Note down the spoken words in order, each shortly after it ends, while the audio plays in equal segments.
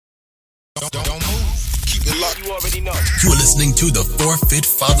you already know. You're listening to the Forfeit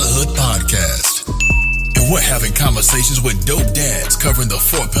Fatherhood Podcast. And we're having conversations with dope dads covering the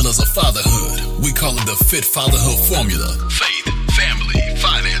 4 pillars of fatherhood. We call it the Fit Fatherhood Formula. Faith, family,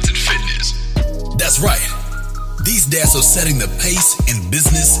 finance, and fitness. That's right. These dads are setting the pace in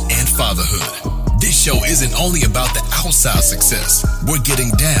business and fatherhood. This show isn't only about the outside success. We're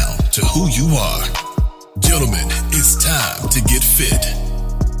getting down to who you are. Gentlemen, it's time to get fit.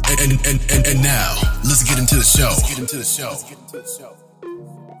 And now, let's get into the show.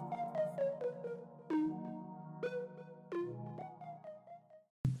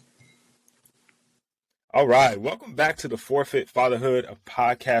 All right. Welcome back to the Forfeit Fatherhood, a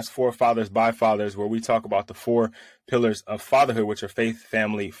podcast for fathers by fathers, where we talk about the 4 pillars of fatherhood, which are faith,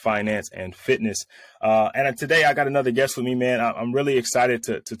 family, finance, and fitness. And today I got another guest with me, man. I'm really excited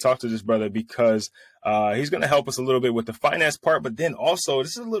to talk to this brother because he's going to help us a little bit with the finance part, but then also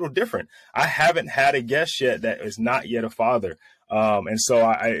this is a little different. I haven't had a guest yet that is not yet a father. And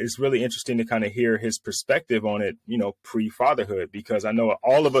so it's really interesting to kind of hear his perspective on it, pre-fatherhood, because I know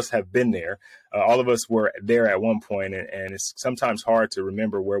all of us have been there. All of us were there at one point, and it's sometimes hard to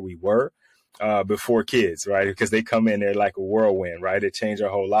remember where we were before kids, right? Because they come in there like a whirlwind, right? They change our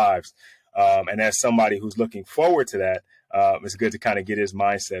whole lives. And as somebody who's looking forward to that, it's good to kind of get his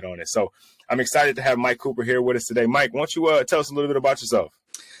mindset on it. So I'm excited to have Mike Cooper here with us today. Mike, why don't you tell us a little bit about yourself?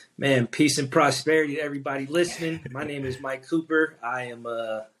 Man, peace and prosperity to everybody listening. My name is Mike Cooper. I am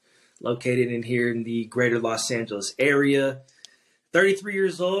located in the greater Los Angeles area, 33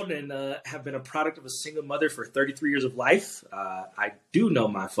 years old, and have been a product of a single mother for 33 years of life. I do know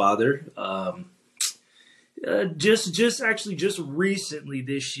my father. Just recently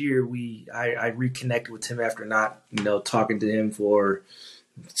this year, I reconnected with him after not, talking to him for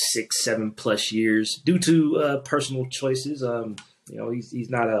 6-7+ years due to personal choices. He's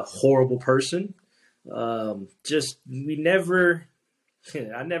not a horrible person. I never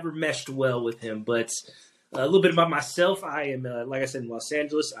meshed well with him. But a little bit about myself. I am, like I said, in Los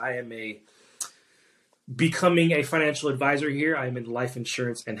Angeles. I am becoming a financial advisor here. I am in the life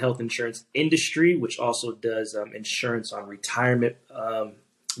insurance and health insurance industry, which also does insurance on retirement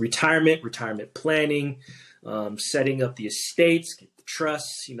planning, setting up the estates, the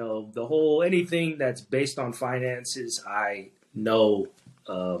trusts, the whole, anything that's based on finances. I know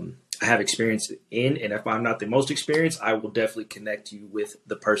I have experience in, and if I'm not the most experienced, I will definitely connect you with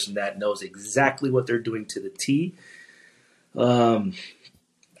the person that knows exactly what they're doing to the T.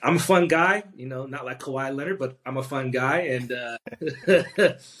 I'm a fun guy, not like Kawhi Leonard, but I'm a fun guy, and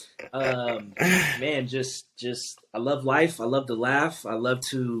man, just I love life. I love to laugh. I love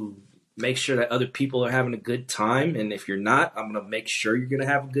to make sure that other people are having a good time, and if you're not, I'm gonna make sure you're gonna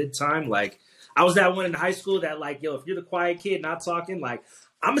have a good time. Like, I was that one in high school that, like, if you're the quiet kid not talking, like,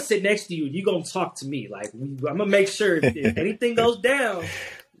 I'm going to sit next to you and you're going to talk to me. Like, I'm going to make sure if anything goes down,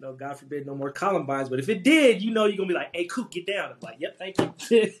 God forbid, no more Columbines. But if it did, you're going to be like, hey, Coop, get down. I'm like, yep, thank you.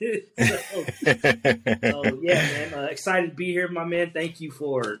 so, yeah, man, excited to be here, my man. Thank you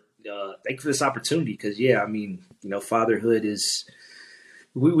for this opportunity because, fatherhood is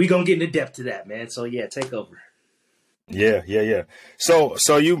we going to get into depth to that, man. So, yeah, take over. Yeah.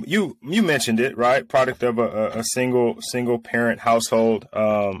 So you mentioned it, right? Product of a single parent household.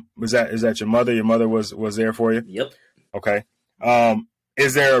 Is that your mother? Your mother was there for you? Yep. Okay.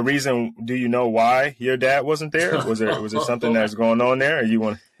 Is there a reason? Do you know why your dad wasn't there? Was there something that's going on there? Or you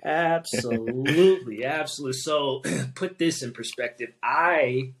want? Absolutely. So put this in perspective.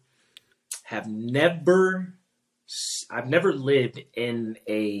 I've never lived in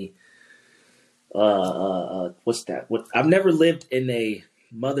a I've never lived in a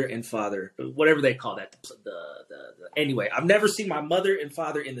mother and father, whatever they call that. Anyway, I've never seen my mother and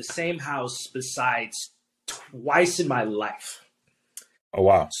father in the same house besides twice in my life. Oh,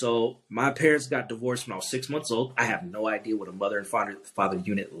 wow. So my parents got divorced when I was 6 months old. I have no idea what a mother and father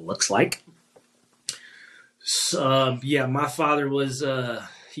unit looks like. So, my father was,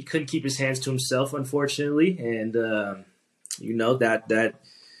 he couldn't keep his hands to himself, unfortunately. And,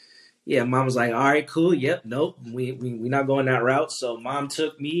 mom was like, all right, cool. Yep. Nope. We not going that route. So mom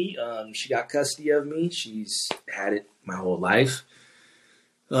took me. She got custody of me. She's had it my whole life.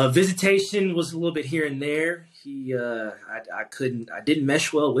 Visitation was a little bit here and there. I didn't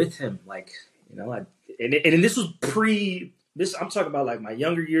mesh well with him. Like, and this was I'm talking about like my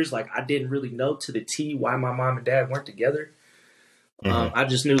younger years. Like, I didn't really know to the T why my mom and dad weren't together. Mm-hmm. I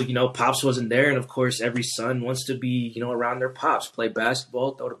just knew, Pops wasn't there. And of course, every son wants to be, around their Pops, play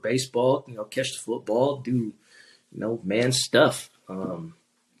basketball, throw the baseball, catch the football, do, man stuff.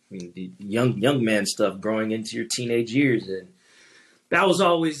 The young man stuff growing into your teenage years. And that was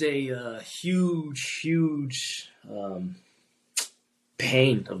always a huge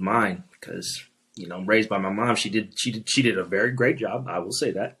pain of mine because, you know, I'm raised by my mom. She did a very great job. I will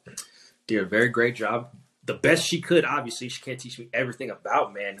say that. Did a very great job. The best she could. Obviously, she can't teach me everything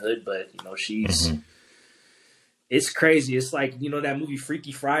about manhood, but, you know, it's crazy. It's like, you know, that movie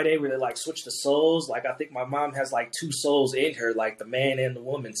Freaky Friday where they like switch the souls. Like, I think my mom has like two souls in her, like the man and the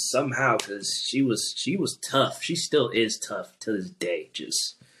woman somehow, because she was tough. She still is tough to this day.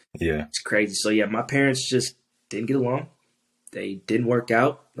 Just, yeah, it's crazy. So yeah, my parents just didn't get along. They didn't work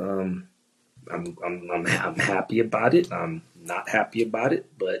out. I'm happy about it. I'm not happy about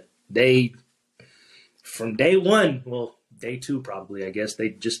it, but they, from day one, well, day two probably, I guess,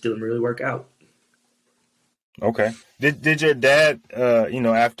 they just didn't really work out. Okay. Did your dad, you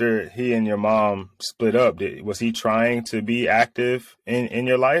know, after he and your mom split up, was he trying to be active in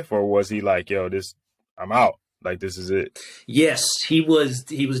your life, or was he like, yo, I'm out, like, this is it? Yes, he was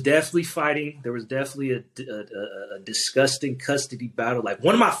definitely fighting. There was definitely a disgusting custody battle. Like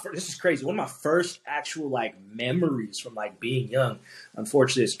this is crazy. One of my first actual like memories from like being young.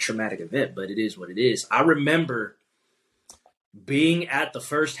 Unfortunately, it's a traumatic event, but it is what it is. I remember being at the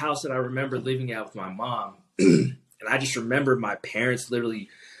first house that I remember living at with my mom. And I just remember my parents literally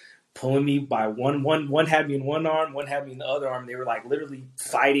pulling me by one had me in one arm, one had me in the other arm. They were like literally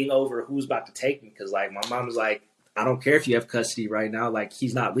fighting over who was about to take me. Cause like my mom was like, I don't care if you have custody right now. Like,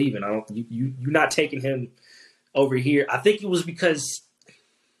 he's not leaving. You're not taking him over here. I think it was because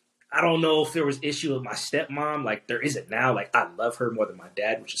I don't know if there was issue with my stepmom. Like, there isn't now. Like, I love her more than my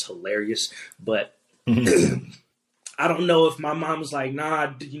dad, which is hilarious. But I don't know if my mom was like,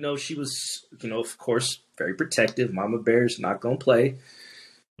 nah, you know, she was, you know, of course, very protective. Mama Bear's not going to play.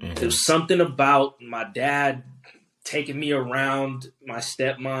 There was something about my dad taking me around my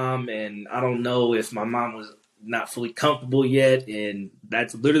stepmom, and I don't know if my mom was not fully comfortable yet. And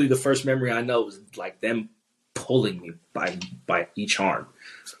that's literally the first memory I know was like them pulling me by each arm.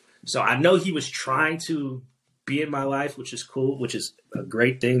 So I know he was trying to be in my life, which is cool, which is a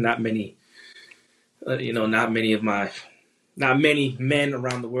great thing. Not many men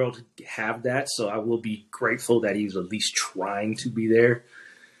around the world have that. So I will be grateful that he was at least trying to be there.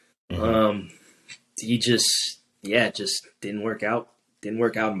 He just didn't work out. Didn't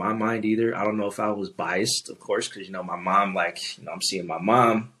work out in my mind either. I don't know if I was biased, of course, because, you know, my mom, like, you know, I'm seeing my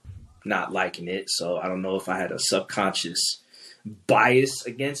mom not liking it. So I don't know if I had a subconscious bias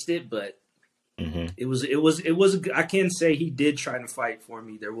against it, but it was I can say he did try to fight for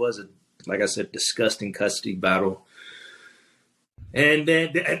me. There was like I said, disgusting custody battle. And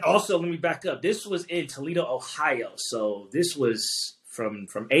also, let me back up. This was in Toledo, Ohio. So this was from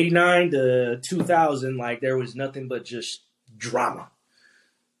 89 to 2000. Like, there was nothing but just drama.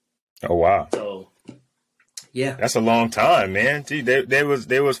 Oh, wow. So, yeah. That's a long time, man. Gee, they was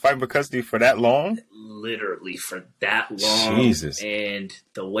fighting for custody for that long? Literally for that long. Jesus. And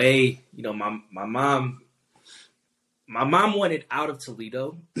the way, you know, my mom wanted out of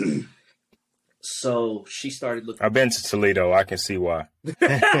Toledo. So she started looking. I've been to Toledo. I can see why. Good,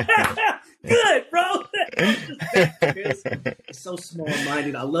 bro. It's so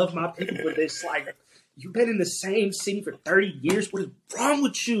small-minded. I love my people, but it's like, you've been in the same city for 30 years. What is wrong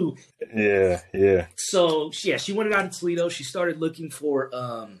with you? Yeah. So, yeah, she wanted out of Toledo. She started looking for,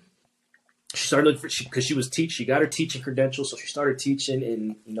 because she got her teaching credentials. So she started teaching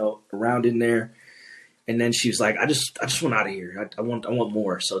in, you know, around in there. And then she was like, I just want out of here. I want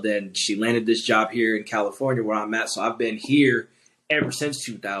more. So then she landed this job here in California where I'm at. So I've been here ever since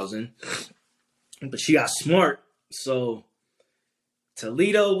 2000. But she got smart. So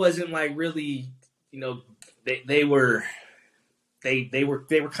Toledo wasn't like really, you know, they were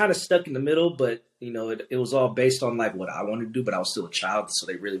kind of stuck in the middle, but, you know, it was all based on like what I wanted to do, but I was still a child. So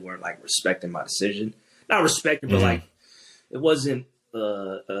they really weren't like respecting my decision. Not respecting, but like it wasn't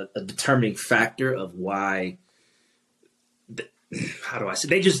a determining factor of why. How do I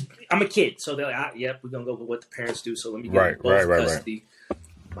say? I'm a kid, so they're like, yep, we're gonna go with what the parents do. So let me get both custody.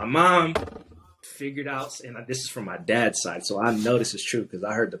 My mom figured out, and this is from my dad's side, so I know this is true because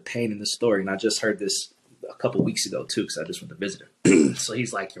I heard the pain in the story, and I just heard this a couple weeks ago too, because I just went to visit her. So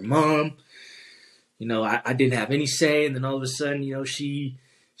he's like, your mom, you know, I didn't have any say, and then all of a sudden, you know, she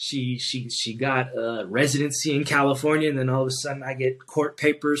got a residency in California, and then all of a sudden I get court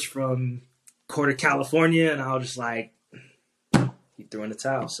papers from Court of California, and I was just like, he threw in the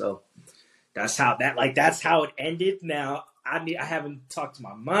towel. So that's how it ended. Now I haven't talked to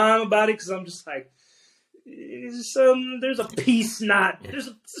my mom about it because I'm just like, there's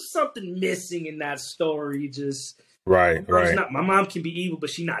something missing in that story. Just right. My mom can be evil,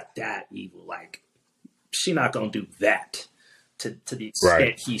 but she's not that evil. Like, she's not gonna do that to the Right.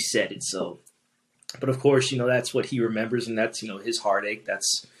 extent he said it. So, but of course, that's what he remembers, and that's his heartache.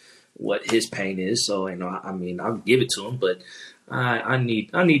 That's what his pain is. So, I mean, I'll give it to him, but I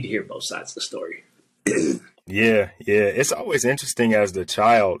need to hear both sides of the story. Yeah. It's always interesting as the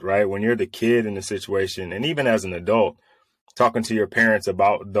child, right? When you're the kid in the situation, and even as an adult, talking to your parents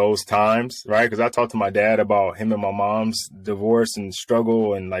about those times, right? Because I talked to my dad about him and my mom's divorce and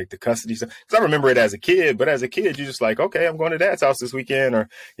struggle and like the custody stuff. Because I remember it as a kid, but as a kid, you're just like, okay, I'm going to dad's house this weekend, or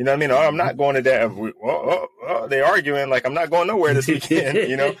you know what I mean? Oh, I'm not going to dad. They're arguing, like I'm not going nowhere this weekend,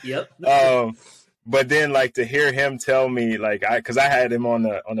 Yep. But then like to hear him tell me, like because I had him on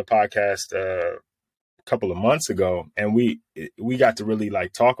the podcast a couple of months ago, and we got to really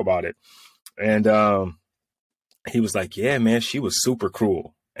like talk about it, and he was like, yeah, man, she was super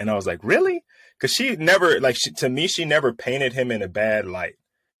cruel. And I was like, really? Because she never, like, to me, she never painted him in a bad light,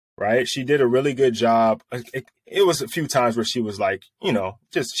 right? She did a really good job. It was a few times where she was like,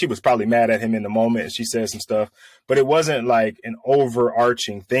 she was probably mad at him in the moment and she said some stuff, but it wasn't like an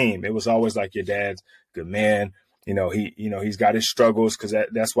overarching theme. It was always like, your dad's a good man. He's got his struggles because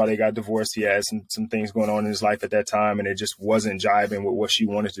that's why they got divorced. He had some things going on in his life at that time, and it just wasn't jiving with what she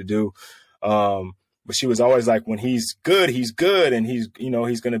wanted to do. But she was always like, when he's good, and he's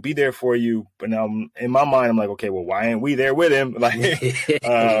going to be there for you. But now in my mind, I'm like, okay, well, why ain't we there with him? Like,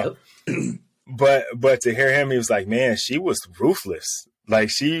 but to hear him, he was like, man, she was ruthless.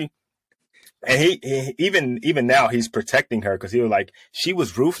 Like he even now he's protecting her, because he was like, she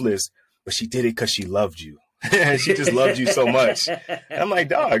was ruthless, but she did it because she loved you. She just loved you so much. And I'm like,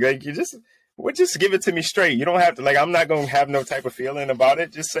 dog, like just give it to me straight. You don't have to, like, I'm not going to have no type of feeling about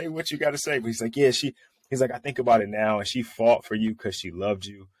it. Just say what you got to say. But he's like, yeah, he's like, I think about it now, and she fought for you because she loved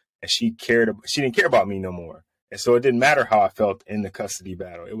you, and she didn't care about me no more. And so it didn't matter how I felt in the custody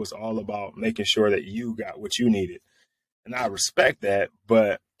battle. It was all about making sure that you got what you needed. And I respect that,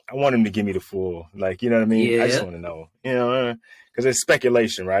 but I want him to give me the full, like, you know what I mean? Yeah. I just want to know, because it's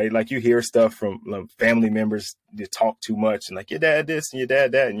speculation, right? Like you hear stuff from like, family members that talk too much, and like your dad this and your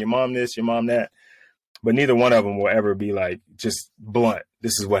dad that and your mom this, your mom that. But neither one of them will ever be like just blunt.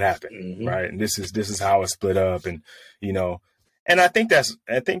 This is what happened, right? And this is how it split up, and and I think that's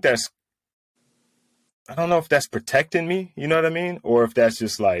I don't know if that's protecting me, you know what I mean, or if that's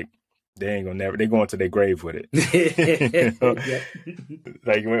just like they're going to their grave with it.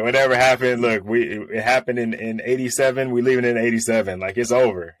 Like whatever happened, look, it happened in 87. We leaving in 87, like it's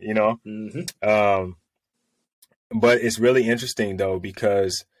over, But it's really interesting though,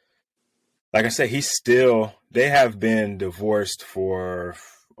 because like I said, they have been divorced for,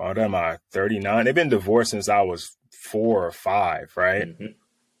 what am I, 39? They've been divorced since I was 4 or 5, right?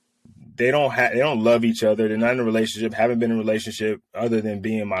 They don't love each other. They're not in a relationship, haven't been in a relationship other than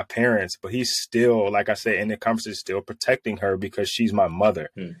being my parents. But he's still, like I said, in the conversation, still protecting her because she's my mother.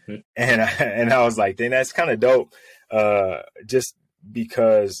 And I was like, then that's kind of dope. Just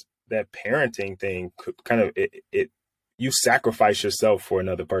because that parenting thing could kind of, you sacrifice yourself for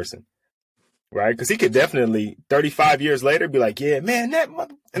another person. Right. Because he could definitely 35 years later be like, yeah, man, that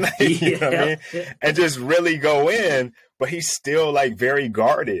mother, you know what I mean? And just really go in. But he's still like very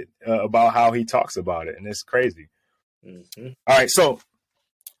guarded about how he talks about it. And it's crazy. All right. So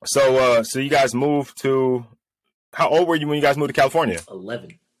you guys moved to, how old were you when you guys moved to California?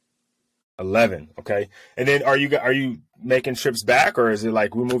 11. Okay. And then are you making trips back, or is it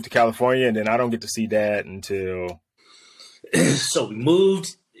like we moved to California and then I don't get to see dad until? So we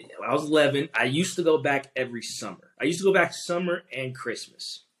moved. I was 11. I used to go back every summer. I used to go back summer and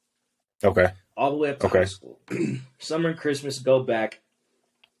Christmas. Okay. All the way up to high school. Summer and Christmas, go back.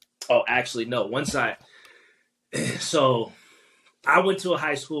 Oh, actually, no. So I went to a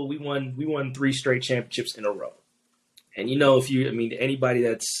high school. We won 3 straight championships in a row. And anybody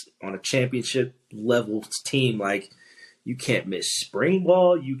that's on a championship level team, like, you can't miss spring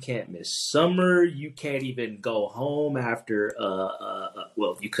ball. You can't miss summer. You can't even go home after,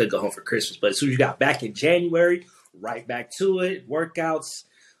 well, you could go home for Christmas, but as soon as you got back in January, right back to it, workouts,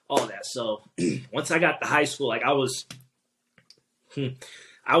 all that. So once I got to high school, like I was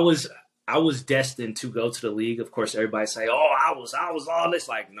destined to go to the league. Of course, everybody say, "Oh, I was all this."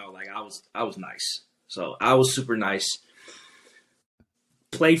 Like, no, like I was nice. So I was super nice.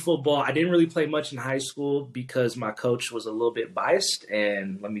 Played football. I didn't really play much in high school because my coach was a little bit biased,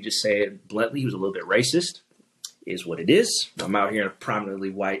 and let me just say it bluntly, he was a little bit racist. Is what it is. I'm out here in a prominently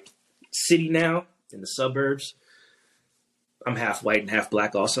white city now in the suburbs. I'm half white and half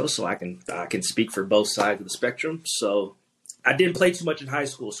black also, so I can speak for both sides of the spectrum. So I didn't play too much in high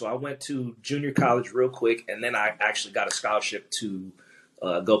school, so I went to junior college real quick, and then I actually got a scholarship to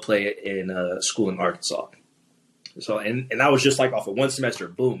go play in a school in Arkansas. So, and I was just like off of one semester,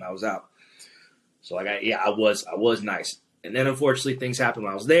 boom, I was out. So like, I was nice. And then unfortunately things happened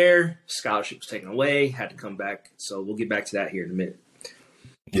when I was there. Scholarship was taken away, had to come back. So we'll get back to that here in a minute.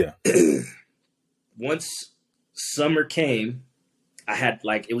 Yeah. Once summer came, I had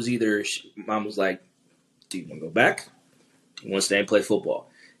like, it was either, mom was like, do you want to go back? Do you want to stay and play football?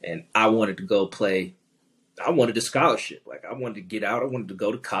 And I wanted to go play. I wanted a scholarship. Like I wanted to get out. I wanted to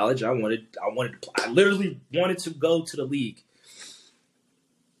go to college. I literally wanted to go to the league.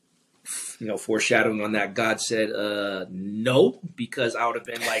 You know, foreshadowing on that, God said no, because I would have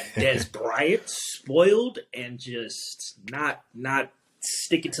been like Des Bryant, spoiled and just not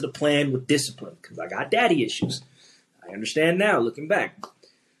sticking to the plan with discipline because I got daddy issues. I understand now, looking back.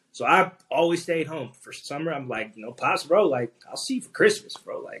 So I always stayed home. For summer, I'm like, you know, Pops, bro, like, I'll see you for Christmas,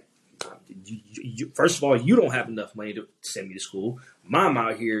 bro. Like, first of all, you don't have enough money to send me to school. Mom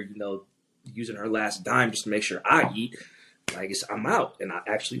out here, you know, using her last dime just to make sure I eat. Like, I'm out. And I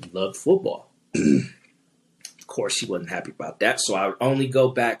actually loved football. Of course, he wasn't happy about that. So I would only go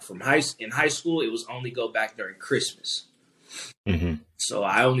back in high school, it was only go back during Christmas. Mm-hmm. So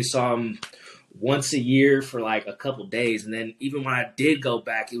I only saw him once a year for like a couple days. And then even when I did go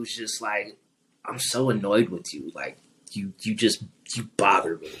back, it was just like, I'm so annoyed with you. Like you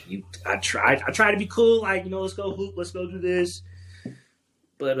bother me. I tried to be cool. Like, you know, let's go hoop. Let's go do this.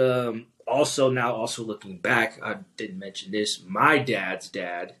 But also looking back, I didn't mention this. My dad's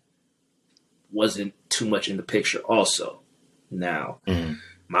dad wasn't too much in the picture also. Now,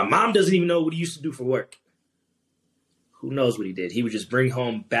 my mom doesn't even know what he used to do for work. Who knows what he did? He would just bring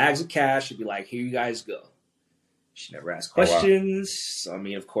home bags of cash and be like, here you guys go. She never asked questions. Oh, wow. I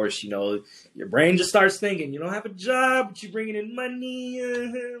mean, of course, you know, your brain just starts thinking, you don't have a job, but you're bringing in money.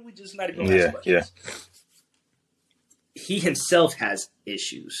 We just not even ask questions. Yeah. He himself has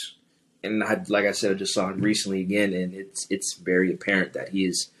issues. And like I said, I just saw him recently again, and it's very apparent that he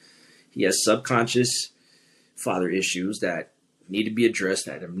has subconscious father issues that need to be addressed,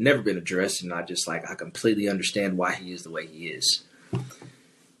 that have never been addressed, and not just like, I completely understand why he is the way he is.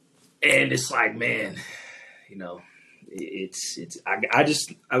 And it's like, man, you know,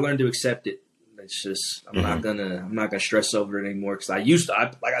 I learned to accept it. It's just, I'm not gonna stress over it anymore. Cause like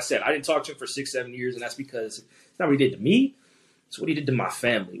I said, I didn't talk to him for 6-7 years, and that's because it's not what he did to me. It's what he did to my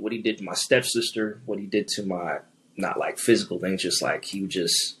family, what he did to my stepsister, what he did to my, not like physical things, just like he would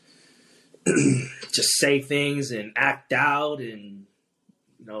just say things and act out and,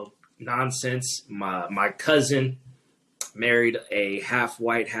 you know, nonsense. My cousin married a half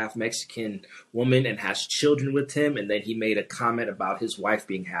white, half Mexican woman and has children with him. And then he made a comment about his wife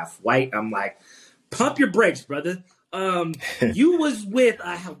being half white. I'm like, pump your brakes, brother. You was with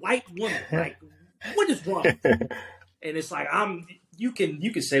a white woman. Like, what is wrong? And it's like, you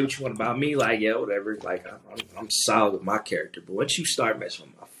can say what you want about me, like, yeah, whatever. Like, I'm solid with my character. But once you start messing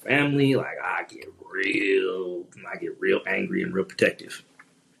with my family, like, I get real angry and real protective.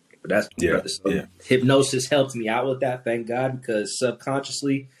 But that's hypnosis helped me out with that, thank God, because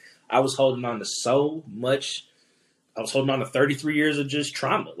subconsciously I was holding on to so much. I was holding on to 33 years of just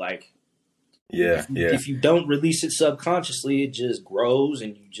trauma. Like, if you don't release it subconsciously, it just grows,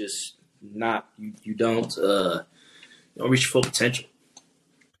 and you don't reach your full potential.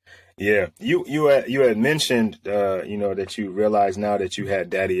 Yeah, you had mentioned you know, that you realize now that you had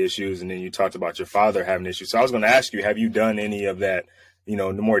daddy issues, and then you talked about your father having issues. So I was going to ask you, have you done any of that, you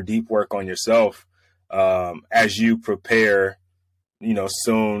know, the more deep work on yourself as you prepare, you know,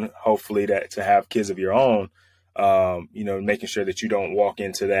 soon, hopefully to have kids of your own, you know, making sure that you don't walk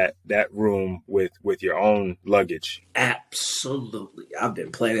into that room with your own luggage? Absolutely. I've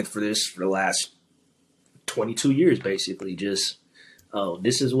been planning for this for the last 22 years, basically. Just,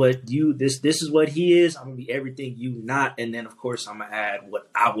 this is what this is what he is. I'm gonna be everything you not, and then of course I'm gonna add what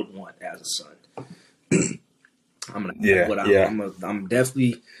I would want as a son. I'm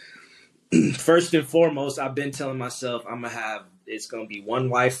definitely first and foremost. I've been telling myself it's gonna be one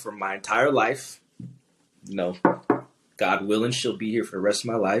wife for my entire life. You know, God willing, she'll be here for the rest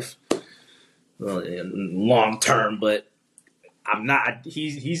of my life. Well, long term, but I'm not.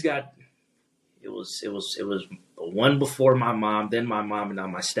 He's got. It was one before my mom, then my mom, and now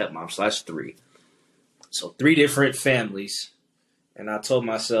my stepmom. So that's 3. So 3 different families. And I told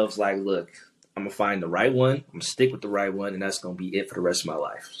myself, like, look, I'm going to find the right one. I'm going to stick with the right one. And that's going to be it for the rest of my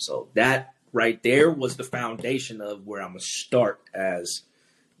life. So that right there was the foundation of where I'm going to start as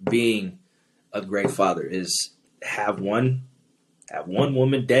being a great father, is have one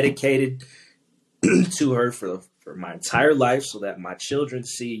woman dedicated to her for my entire life, so that my children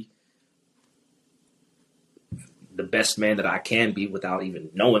see the best man that I can be without even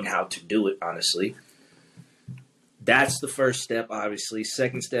knowing how to do it, honestly. That's the first step, obviously.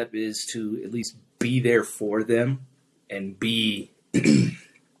 Second step is to at least be there for them and be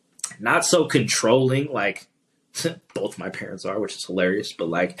not so controlling like both my parents are, which is hilarious. But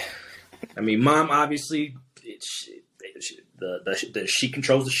like, I mean, mom obviously she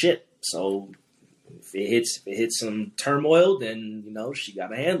controls the shit. So if it hits some turmoil, then you know she got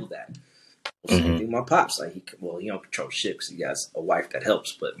to handle that. Same thing with my pops. Like he don't control shit because he has a wife that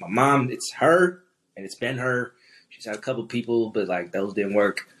helps. But my mom, it's her, and it's been her. She's had a couple people, but like those didn't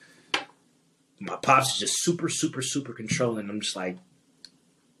work. My pops is just super, super, super controlling. I'm just like,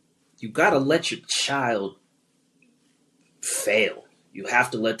 you gotta let your child fail. You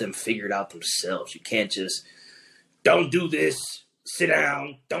have to let them figure it out themselves. You can't just, don't do this, sit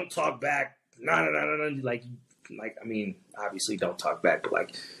down, don't talk back. No. Like, I mean, obviously don't talk back, but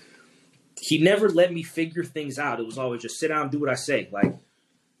like, he never let me figure things out. It was always just sit down and do what I say. Like,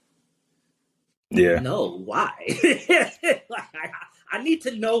 yeah. No, why? Like, I need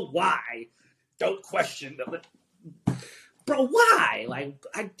to know why. Don't question them. Bro, why? Like,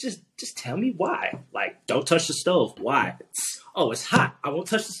 I just tell me why. Like, don't touch the stove. Why? Oh, it's hot. I won't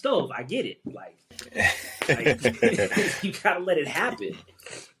touch the stove. I get it. Like you gotta let it happen.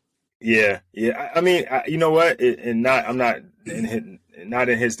 Yeah. I mean, you know what? I'm not in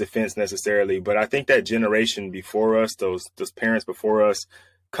his defense necessarily, but I think that generation before us, those parents before us,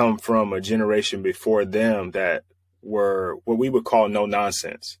 come from a generation before them that were what we would call no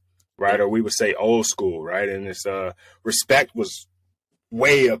nonsense, right? Or we would say old school, right? And it's respect was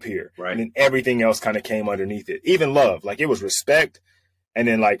way up here, right? And then everything else kind of came underneath it. Even love, like it was respect, and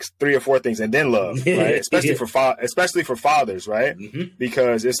then like 3 or 4 things, and then love, right? Especially for fathers, right? Mm-hmm.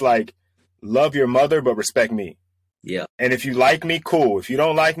 Because it's like love your mother, but respect me. Yeah. And if you like me, cool. If you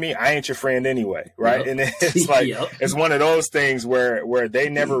don't like me, I ain't your friend anyway, right? Yep. And it's like it's one of those things where they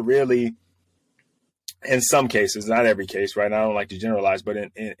never really, in some cases, not every case, right? I don't like to generalize, but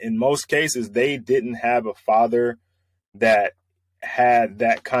in most cases, they didn't have a father that had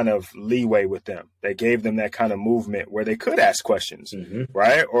that kind of leeway with them. They gave them that kind of movement where they could ask questions,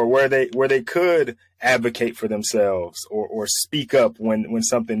 right? Or where they could advocate for themselves or speak up when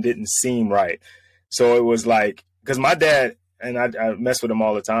something didn't seem right. So it was like, because my dad, and I mess with him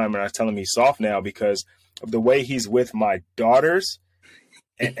all the time, and I tell him he's soft now because of the way he's with my daughters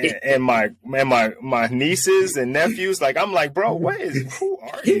and my nieces and nephews. Like, I'm like, bro, who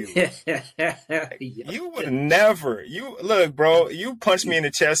are you? You would never, look, bro, you punched me in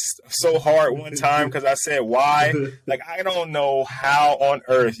the chest so hard one time because I said why. Like, I don't know how on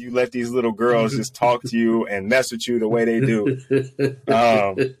earth you let these little girls just talk to you and mess with you the way they do.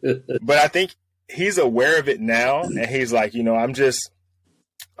 But I think he's aware of it now, and he's like,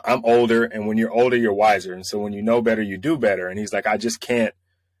 I'm older, and when you're older, you're wiser. And so when you know better, you do better. And he's like, I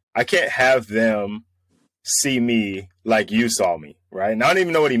can't have them see me like you saw me, right? And I don't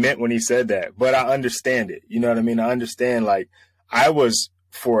even know what he meant when he said that, but I understand it. You know what I mean? I understand, like, I was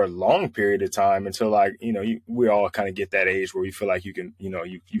for a long period of time until, like, we all kind of get that age where we feel like you can,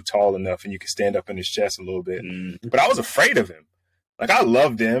 you tall enough and you can stand up in his chest a little bit. But I was afraid of him. Like, I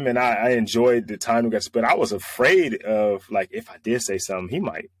loved him and I enjoyed the time we got, but I was afraid of, like, if I did say something, he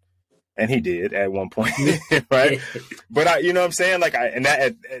might. And he did at one point, right? But you know what I'm saying? Like,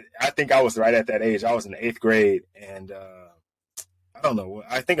 I think I was right at that age. I was in the 8th grade, and I don't know.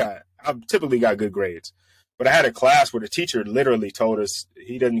 I think I typically got good grades, but I had a class where the teacher literally told us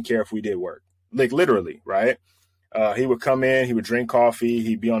he doesn't care if we did work, like literally, right? He would come in, he would drink coffee,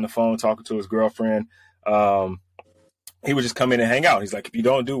 he'd be on the phone talking to his girlfriend. He would just come in and hang out. He's like, if you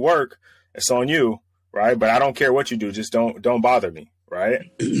don't do work, it's on you, right? But I don't care what you do, just don't bother me. Right.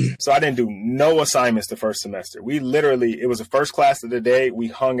 So I didn't do no assignments the first semester. It was the first class of the day. We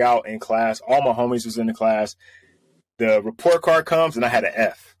hung out in class. All my homies was in the class. The report card comes and I had an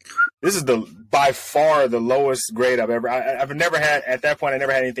F. This is by far the lowest grade I've never had. At that point, I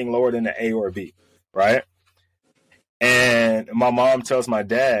never had anything lower than an A or a B. Right. And my mom tells my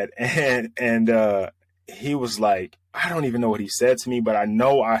dad, and he was like, I don't even know what he said to me, but I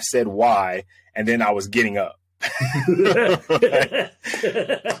know I said why. And then I was getting up.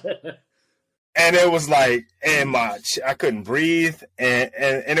 And it was like, I couldn't breathe, and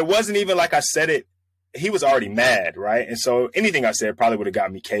it wasn't even like I said it. He was already mad, right? And so anything I said probably would have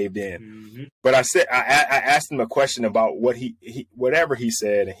got me caved in. But I asked him a question about what whatever he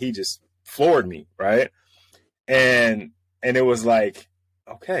said, and he just floored me, right? And it was like,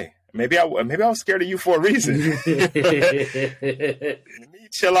 okay, maybe I was scared of you for a reason. Let me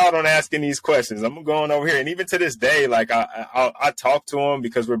chill out on asking these questions. I'm going over here. And even to this day, like I talk to him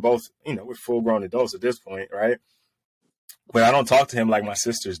because we're both, we're full grown adults at this point. Right. But I don't talk to him like my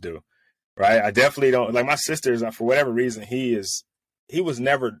sisters do. right? I definitely don't like my sisters. For whatever reason, he was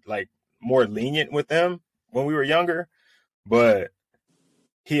never like more lenient with them when we were younger, but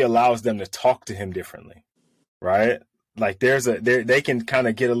he allows them to talk to him differently, right? Like they can kind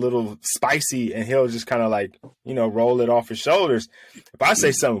of get a little spicy, and he'll just kind of like, you know, roll it off his shoulders. If I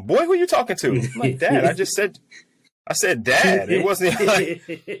say something, boy, who are you talking to? I'm like, Dad, I said, Dad. It wasn't like,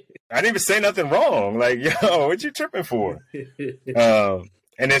 I didn't even say nothing wrong. Like, yo, what you tripping for?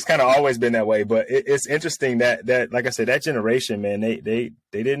 And it's kind of always been that way. But it's interesting that like I said, that generation, man, they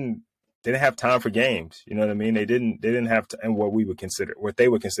didn't have time for games. You know what I mean? They didn't have to, and what they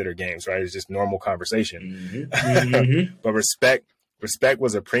would consider games, right? It's just normal conversation. Mm-hmm. But respect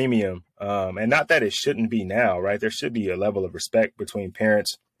was a premium. And not that it shouldn't be now, right? There should be a level of respect between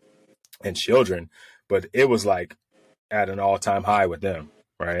parents and children, but it was like at an all-time high with them,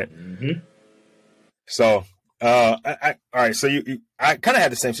 right? Mm-hmm. So, all right. So I kind of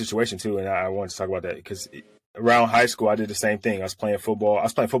had the same situation too, and I wanted to talk about that because around high school, I did the same thing. I was playing football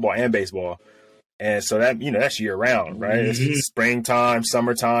and baseball. And so that, you know, that's year round, right? Mm-hmm. It's springtime,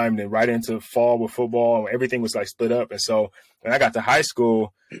 summertime, then right into fall with football. Everything was like split up. And so when I got to high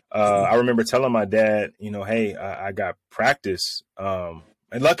school, I remember telling my dad, you know, hey, I got practice.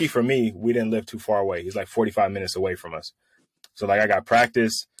 And lucky for me, we didn't live too far away. He's like 45 minutes away from us. So like I got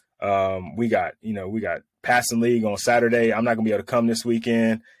practice. We got passing league on Saturday. I'm not gonna be able to come this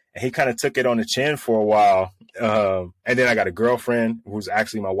weekend. And he kind of took it on the chin for a while. And then I got a girlfriend who's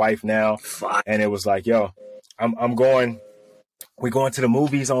actually my wife now. And it was like, yo, we're going to the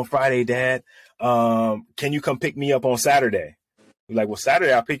movies on Friday, Dad. Can you come pick me up on Saturday? We're like, well,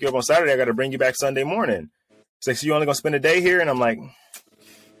 Saturday, I'll pick you up on Saturday. I got to bring you back Sunday morning. It's like, so you only gonna spend a day here? And I'm like,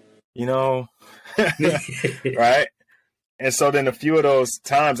 you know, right. And so then a few of those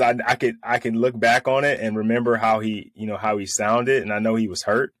times I could look back on it and remember how he sounded. And I know he was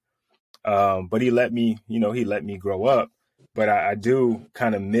hurt. But he let me grow up. But I do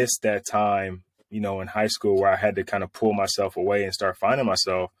kind of miss that time, you know, in high school where I had to kind of pull myself away and start finding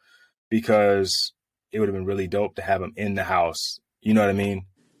myself, because it would have been really dope to have him in the house. You know what I mean?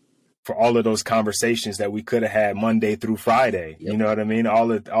 For all of those conversations that we could have had Monday through Friday. Yep. You know what I mean?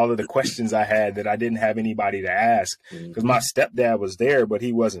 All of the questions I had that I didn't have anybody to ask, because my stepdad was there, but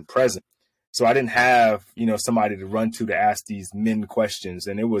he wasn't present. So I didn't have, you know, somebody to run to ask these men questions.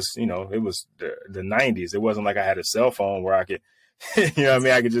 And it was, you know, it was the 90s. It wasn't like I had a cell phone where I could, you know what I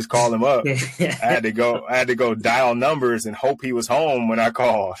mean? I could just call him up. I had to go dial numbers and hope he was home when I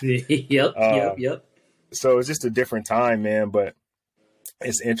called. Yep. So it's just a different time, man. But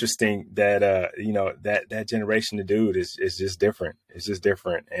it's interesting that, you know, that generation of dude is just different. It's just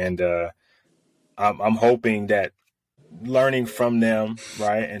different. And I'm hoping that learning from them,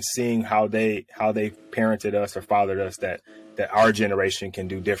 right, and seeing how they parented us or fathered us, that our generation can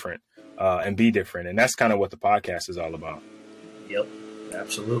do different and be different. And that's kind of what the podcast is all about. Yep,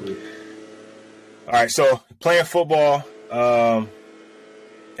 absolutely. All right, so playing football, and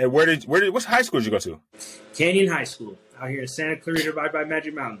what high school did you go to? Canyon High School out here in Santa Clarita, right by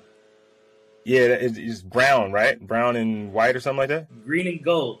Magic Mountain. Yeah, it's brown, right? Brown and white or something like that? Green and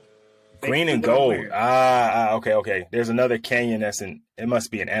gold. Green and gold. Okay. There's another canyon it must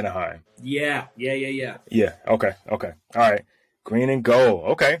be in Anaheim. Yeah. Yeah, okay. All right. Green and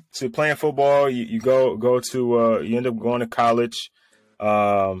gold. Okay. So you're playing football, you go to you end up going to college.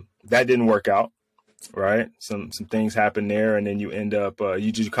 That didn't work out, right? Some things happened there, and then you end up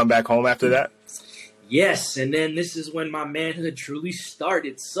did you come back home after that? Yes, and then this is when my manhood truly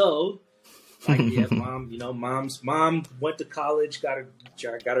started. So like, yeah, mom's mom went to college, got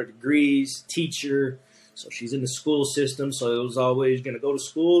her degrees, teacher. So she's in the school system. So it was always going to go to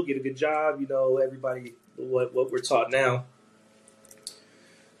school, get a good job. You know, everybody, what we're taught now.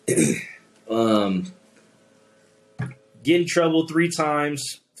 Get in trouble 3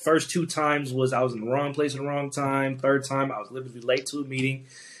 times. First 2 times was I was in the wrong place at the wrong time. Third time I was literally late to a meeting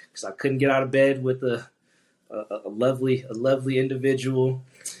because I couldn't get out of bed with a lovely individual.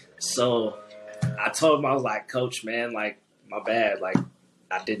 So I told him, I was like, Coach, man, like, my bad. Like,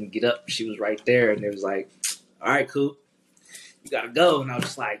 I didn't get up. She was right there. And it was like, all right, cool. You got to go. And I was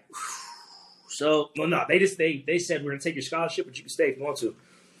just like, whew. So, well, no, they said, we're going to take your scholarship, but you can stay if you want to.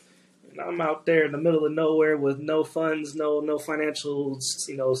 And I'm out there in the middle of nowhere with no funds, no financial,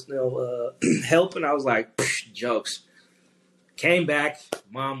 help. And I was like, jokes. Came back.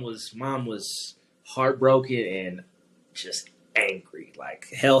 Mom was heartbroken and just angry, like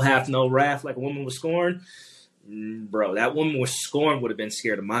hell hath no wrath, like a woman was scorned. Bro, that woman was scorned would have been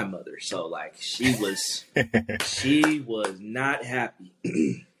scared of my mother. So like she was not happy.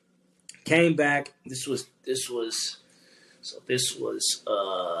 Came back. This was So this was,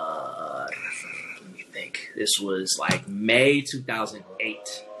 let me think. This was like May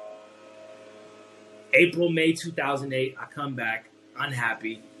 2008. April, May 2008, I come back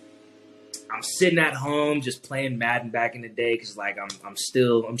unhappy. I'm sitting at home just playing Madden back in the day because like I'm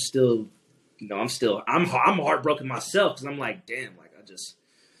still I'm heartbroken myself because I'm like, damn, like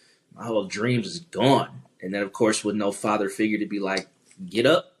my whole dreams is gone. And then of course with no father figure to be like, get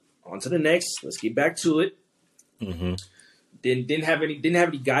up, on to the next, let's get back to it. Mm-hmm. Didn't have any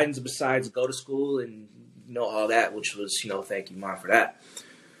guidance besides go to school and all that, which was thank you mom for that.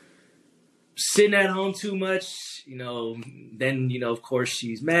 Sitting at home too much, then, of course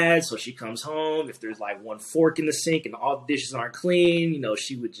she's mad. So she comes home. If there's like one fork in the sink and all the dishes aren't clean,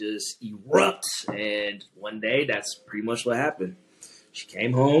 she would just erupt. And one day that's pretty much what happened. She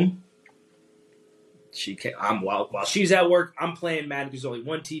came home. While she's at work, I'm playing Madden. There's only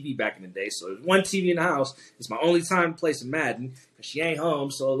one TV back in the day. So there's one TV in the house. It's my only time to play some Madden because she ain't home.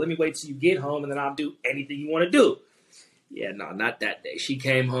 So let me wait till you get home and then I'll do anything you want to do. Yeah, no, not that day. She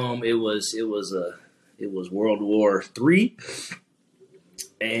came home. It was World War III,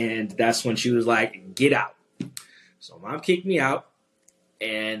 and that's when she was like, "Get out." So mom kicked me out,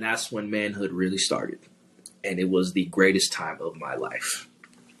 and that's when manhood really started, and it was the greatest time of my life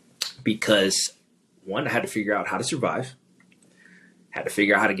because one, I had to figure out how to survive, had to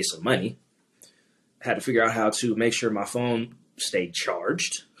figure out how to get some money, had to figure out how to make sure my phone stayed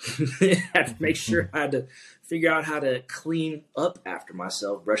charged, had to make sure I had to figure out how to clean up after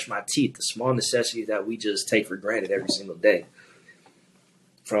myself, brush my teeth, the small necessities that we just take for granted every single day.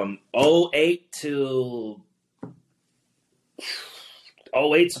 From 08 to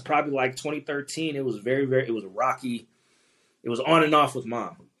probably like 2013, it was it was rocky. It was on and off with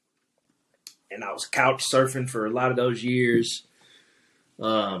mom. And I was couch surfing for a lot of those years.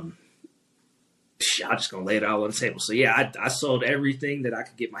 I'm just going to lay it all on the table. So, yeah, I sold everything that I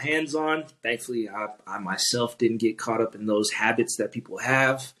could get my hands on. Thankfully, I myself didn't get caught up in those habits that people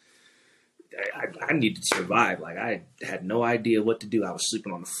have. I needed to survive. Like, I had no idea what to do. I was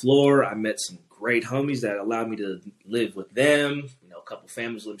sleeping on the floor. I met some great homies that allowed me to live with them. A couple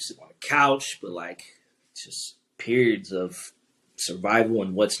families let me sleep on the couch. But, like, just periods of survival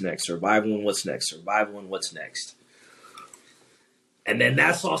and what's next, survival and what's next, survival and what's next. And then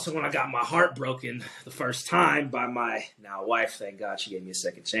that's also when I got my heart broken the first time by my now wife. Thank God she gave me a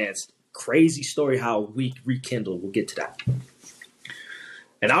second chance. Crazy story how we rekindled. We'll get to that.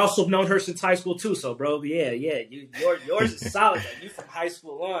 And I also have known her since high school too. So, bro, yours is solid. Like, you from high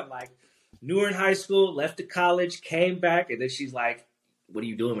school on. Like, knew her in high school, left to college, came back, and then she's like, what are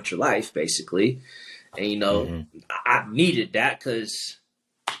you doing with your life, basically? And, I needed that because...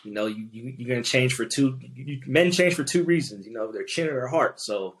 you're going to change for men change for two reasons, their chin or their heart.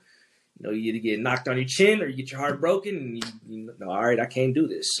 So, you either get knocked on your chin or you get your heart broken and you know, all right, I can't do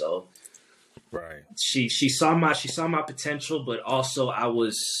this. So right. She saw my potential, but also I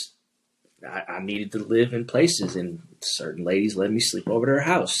needed to live in places and certain ladies let me sleep over their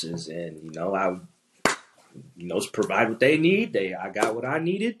houses and, I provide what they need. I got what I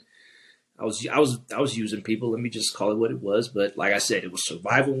needed. I was using people. Let me just call it what it was. But like I said, it was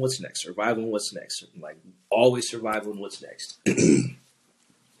survival and what's next. Survival and what's next. Like always survival and what's next.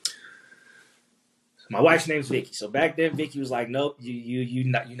 My wife's name's Vicky. So back then, Vicky was like, "Nope, you're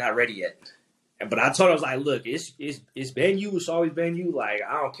not ready yet." But I told her, I was like, "Look, it's been you. It's always been you. Like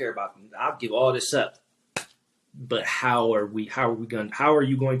I don't care about. I'll give all this up. But how are you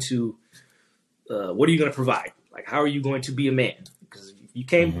going to? What are you going to provide? Like how are you going to be a man? Because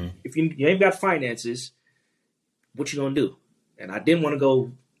if you ain't got finances, what you gonna do?" And I didn't want to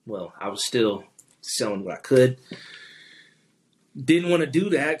go. Well, I was still selling what I could. Didn't want to do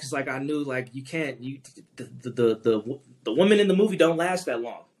that because, like, I knew, like, you can't. The woman in the movie don't last that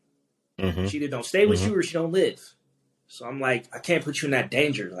long. Mm-hmm. She either don't stay with you or she don't live. So I'm like, I can't put you in that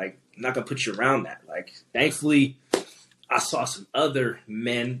danger. Like, I'm not gonna put you around that. Like, thankfully, I saw some other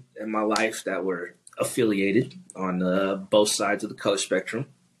men in my life that were affiliated on both sides of the color spectrum.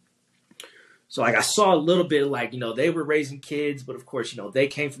 So like I saw a little bit like, they were raising kids, but of course, they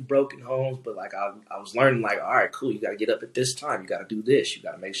came from broken homes. But like I was learning like, all right, cool. You got to get up at this time. You got to do this. You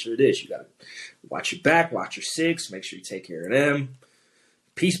got to make sure this. You got to watch your back, watch your six, make sure you take care of them.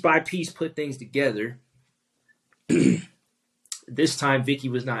 Piece by piece, put things together. This time, Vicky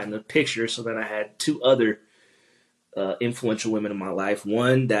was not in the picture. So then I had two other influential women in my life.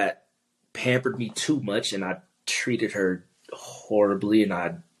 One that pampered me too much and I treated her horribly, and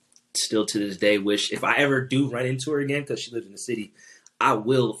I still to this day wish if I ever do run into her again because she lives in the city, I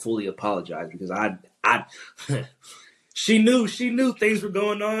will fully apologize because She knew things were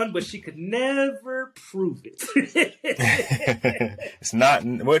going on, but she could never prove it. It's not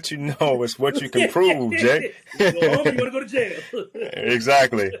what you know, it's what you can prove, Jay. You go home, you want to go to jail.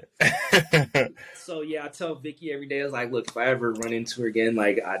 Exactly. So yeah, I tell Vicky every day, I was like, look, if I ever run into her again,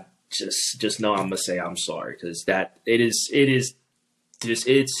 like I just know I'm gonna say I'm sorry, because it's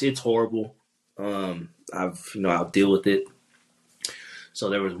horrible. I'll deal with it. So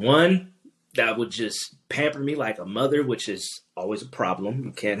there was one that would just pamper me like a mother, which is always a problem.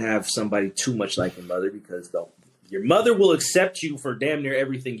 You can't have somebody too much like your mother, because your mother will accept you for damn near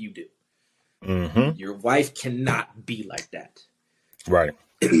everything you do. Mm-hmm. Your wife cannot be like that. Right.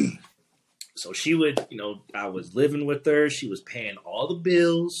 So she would, I was living with her. She was paying all the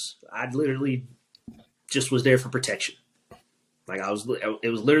bills. I literally just was there for protection. Like it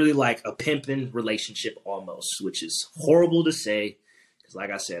was literally like a pimping relationship almost, which is horrible to say. Like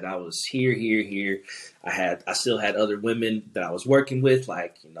I said, I was here. I still had other women that I was working with.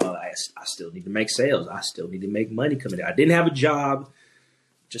 Like, I still need to make sales. I still need to make money coming in. I didn't have a job.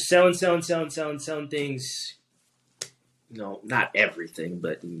 Just selling things. Not everything,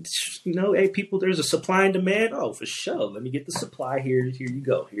 but hey, people, there's a supply and demand. Oh, for sure. Let me get the supply here. Here you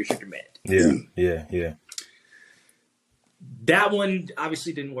go. Here's your demand. Yeah. That one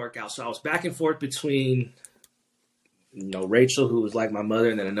obviously didn't work out. So I was back and forth between Rachel, who was like my mother,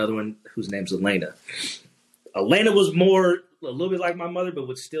 and then another one whose name's Elena. Elena was a little bit like my mother, but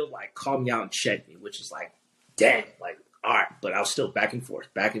would still like call me out and check me, which is like, dang, like, all right. But I was still back and forth.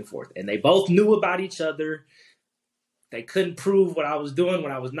 And they both knew about each other. They couldn't prove what I was doing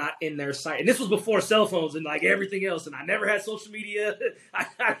when I was not in their sight. And this was before cell phones and like everything else. And I never had social media.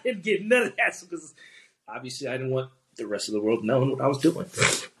 I didn't get none of that because obviously I didn't want the rest of the world knowing what I was doing.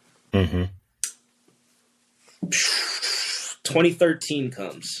 Mm-hmm. 2013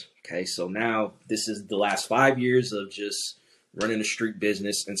 comes. Okay, so now this is the last 5 years of just running a street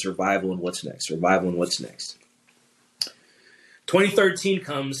business and survival and what's next. 2013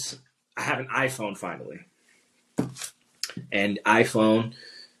 comes. I have an iPhone finally. And iPhone,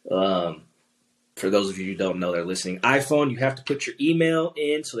 for those of you who don't know that are listening, iPhone, you have to put your email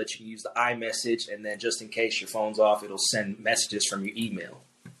in so that you can use the iMessage, and then just in case your phone's off, it'll send messages from your email.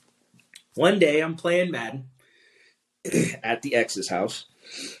 One day, I'm playing Madden at the ex's house,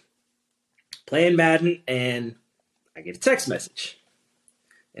 playing Madden, and I get a text message.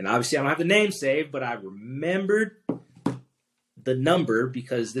 And obviously, I don't have the name saved, but I remembered the number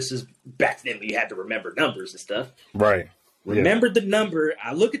because this is back then we had to remember numbers and stuff. Right. Remembered the number.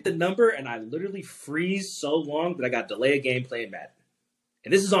 I look at the number and I literally freeze so long that I got delay a game playing Madden.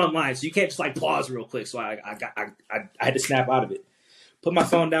 And this is online, so you can't just like pause real quick. So I had to snap out of it. Put my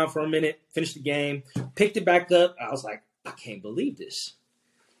phone down for a minute, finished the game, picked it back up. I was like, I can't believe this.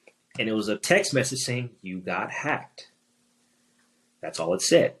 And it was a text message saying, you got hacked. That's all it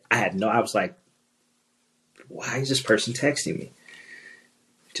said. I was like, why is this person texting me?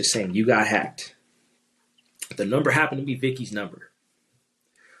 Just saying, you got hacked. The number happened to be Vicky's number.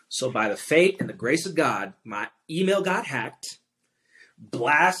 So by the fate and the grace of God, my email got hacked.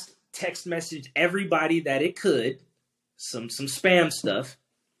 Blast text message everybody that it could. Some spam stuff.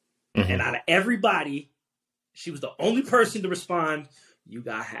 Mm-hmm. And out of everybody, she was the only person to respond, you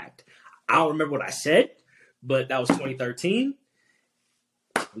got hacked. I don't remember what I said, but that was 2013.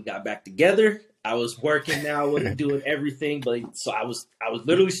 We got back together. I was working now, wasn't doing everything, but so I was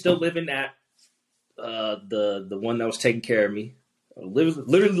literally still living at the one that was taking care of me.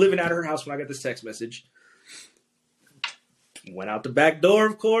 Literally living at her house when I got this text message. Went out the back door,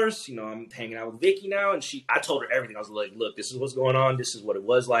 of course. I'm hanging out with Vicky now, and I told her everything. I was like, "Look, this is what's going on. This is what it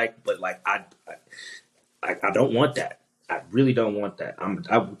was like." But like, I don't want that. I really don't want that.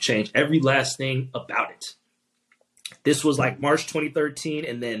 I will change every last thing about it. This was like March 2013,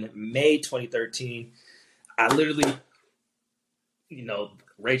 and then May 2013, I literally,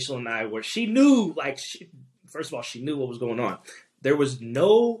 Rachel and I she knew, first of all, she knew what was going on. There was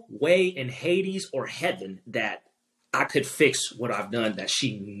no way in Hades or heaven that I could fix what I've done that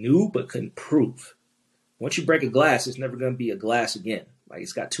she knew but couldn't prove. Once you break a glass, it's never going to be a glass again. Like,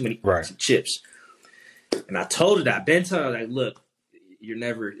 it's got too many chips. And I told her that. I've been telling her, like, look,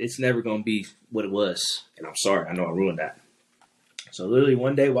 it's never going to be what it was. And I'm sorry. I know I ruined that. So literally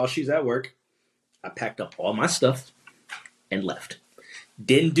one day while she's at work, I packed up all my stuff and left.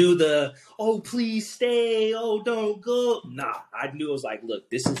 Didn't do the, oh, please stay. Oh, don't go. Nah, I knew it was like, look,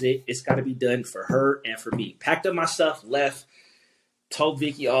 this is it. It's got to be done for her and for me. Packed up my stuff, left, told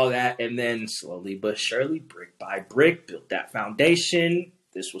Vicky all that. And then slowly but surely, brick by brick, built that foundation.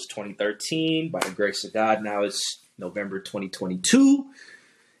 This was 2013. By the grace of God, now it's November 2022.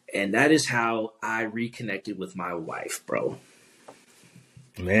 And that is how I reconnected with my wife, bro.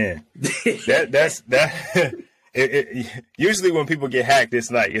 Man, that's usually when people get hacked,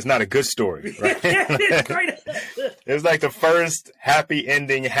 it's not a good story, right? It's like the first happy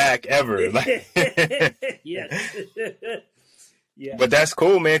ending hack ever. Like, yes. Yeah. But that's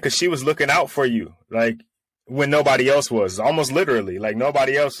cool, man, because she was looking out for you, like when nobody else was, almost literally. Like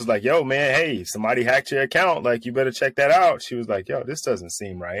nobody else was like, yo, man, hey, somebody hacked your account. Like, you better check that out. She was like, yo, this doesn't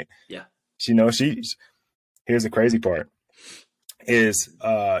seem right. Yeah. Here's the crazy part is,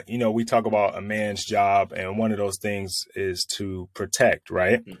 we talk about a man's job, and one of those things is to protect,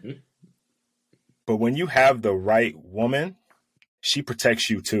 right? Mm-hmm. But when you have the right woman, she protects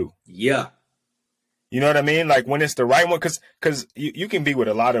you too. Yeah. You know what I mean? Like when it's the right one, because you can be with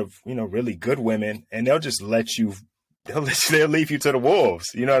a lot of, really good women, and they'll just they'll leave you to the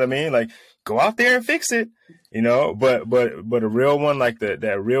wolves. You know what I mean? Like, go out there and fix it, but a real one, like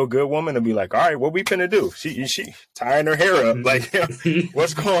that real good woman, will be like, all right, what we finna do? She tying her hair up. Like,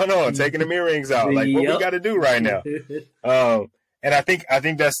 what's going on? Taking the earrings out. Like, what we got to do right now? And I think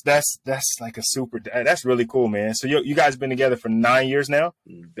that's like that's really cool, man. So you guys been together for 9 years now?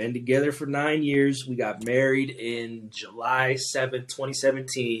 Been together for 9 years. We got married in July 7th,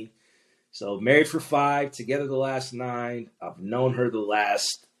 2017. So married for 5, together the last 9. I've known her the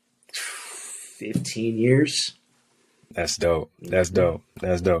last 15 years. That's dope. That's dope.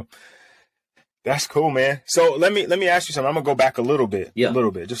 That's dope. That's cool, man. So let me ask you something. I'm gonna go back a little bit, just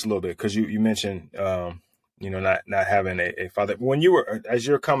a little bit, because you mentioned not having a father. When as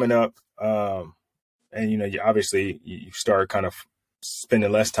you're coming up, and you obviously you start kind of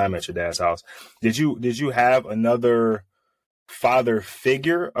spending less time at your dad's house. Did you have another father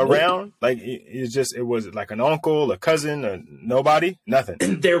figure around? Like it was like an uncle, a cousin, or nobody,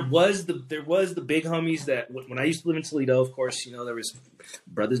 nothing. There was the big homies that when I used to live in Toledo, of course, there was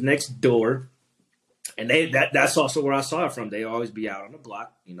brothers next door. And that's also where I saw it from. They always be out on the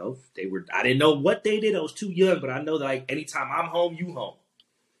block. I didn't know what they did. I was too young, but I know that like anytime I'm home, you home.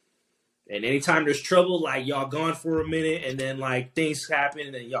 And anytime there's trouble, like y'all gone for a minute and then like things happen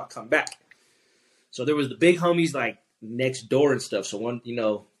and then y'all come back. So there was the big homies like next door and stuff. So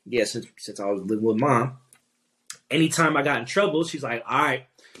since I was living with mom, anytime I got in trouble, she's like, all right,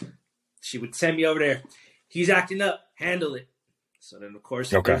 she would send me over there. He's acting up, handle it. So then of course,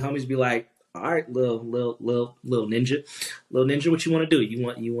 the big homies be like, all right, little ninja, what you want to do? You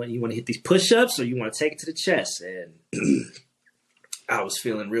want to hit these push-ups, or you want to take it to the chest? And I was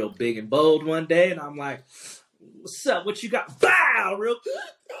feeling real big and bold one day, and I'm like, "What's up? What you got?" Bow, real.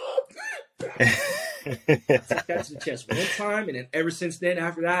 I took that to the chest one time, and then ever since then,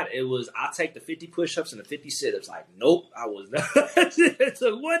 after that, it was I'll take the 50 push-ups and the 50 sit-ups. Like, nope, I was not. It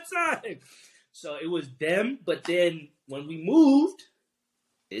took one time, so it was them. But then when we moved,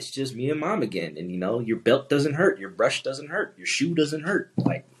 it's just me and mom again. And, your belt doesn't hurt. Your brush doesn't hurt. Your shoe doesn't hurt.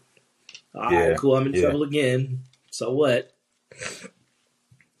 Like, all right, cool. I'm in trouble again. So what?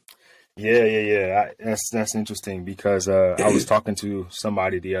 Yeah. That's interesting because I was talking to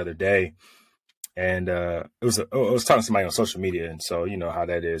somebody the other day, and I was talking to somebody on social media. And so, you know how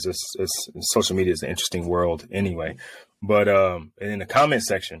that is. Social media is an interesting world anyway. But in the comment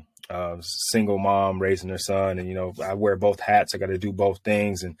section, single mom raising her son, and I wear both hats. I got to do both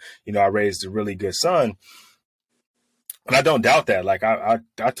things, and I raised a really good son, and I don't doubt that. Like I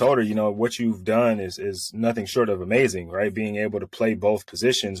told her, what you've done is nothing short of amazing, right? Being able to play both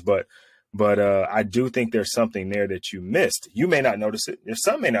positions, but I do think there's something there that you missed. You may not notice it. Your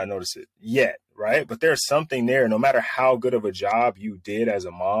son may not notice it yet, right? But there's something there. No matter how good of a job you did as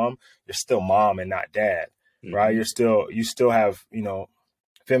a mom, you're still mom and not dad, right? You still have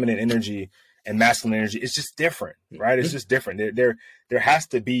feminine energy and masculine energy. It's just different, right? It's just different. There has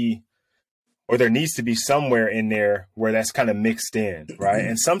to be, or there needs to be somewhere in there where that's kind of mixed in, right?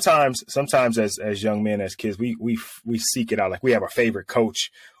 And sometimes as young men, as kids, we seek it out. Like we have our favorite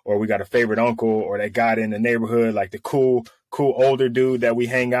coach, or we got a favorite uncle, or that guy in the neighborhood, like the cool older dude that we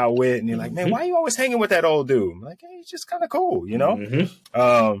hang out with. And you're like, man, why are you always hanging with that old dude? I'm like, hey, he's just kind of cool,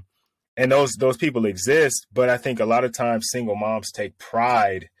 And those people exist, but I think a lot of times single moms take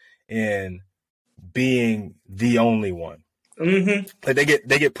pride in being the only one. Mm-hmm. Like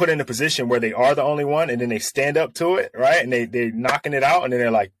they get put in a position where they are the only one, and then they stand up to it, right? And they're knocking it out, and then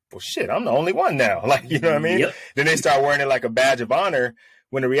they're like, well, shit, I'm the only one now. Like, you know what I mean? Yep. Then they start wearing it like a badge of honor,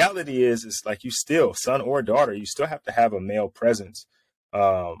 when the reality is, it's like you still, son or daughter, you still have to have a male presence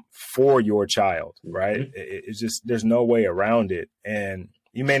for your child, right? Mm-hmm. It's just, there's no way around it. And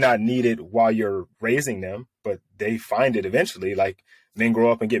you may not need it while you're raising them, but they find it eventually. Like men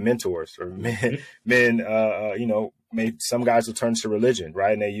grow up and get mentors, or men, you know, maybe some guys will turn to religion,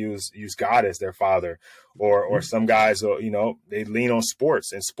 right? And they use God as their father, or some guys will, you know, they lean on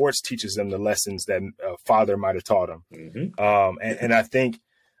sports, and sports teaches them the lessons that a father might have taught them. And I think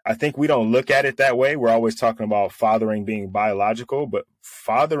we don't look at it that way. We're always talking about fathering being biological, but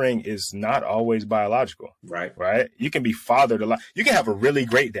fathering is not always biological. Right. You can be fathered a lot. You can have a really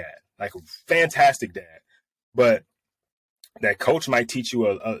great dad, like a fantastic dad, but that coach might teach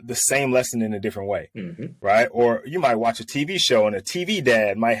you the same lesson in a different way. Right. Or you might watch a TV show and a TV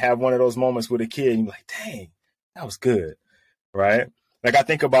dad might have one of those moments with a kid and you're like, dang, that was good. Right. Like I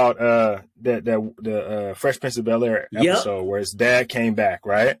think about the Fresh Prince of Bel-Air episode where his dad came back,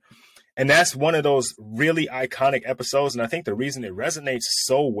 right? And that's one of those really iconic episodes. And I think the reason it resonates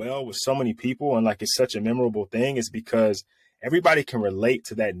so well with so many people and like it's such a memorable thing is because everybody can relate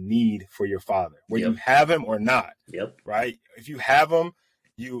to that need for your father, whether you have him or not. Right? If you have him,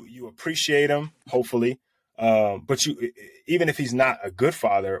 you appreciate him, hopefully. But you, even if he's not a good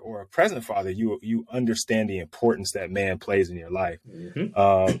father or a present father, you understand the importance that man plays in your life.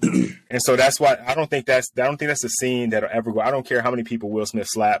 And so that's why I don't think that's a scene that'll ever go. I don't care how many people Will Smith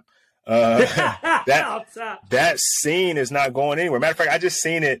slap. That scene is not going anywhere. Matter of fact, I just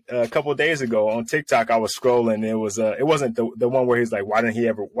seen it a couple of days ago on TikTok. I was scrolling. It wasn't the one where he's like, why don't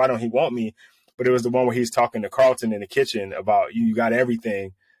he want me? But it was the one where he's talking to Carlton in the kitchen about you got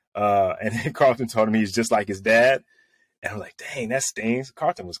everything. And then Carlton told him he's just like his dad. And I'm like, dang, that stings.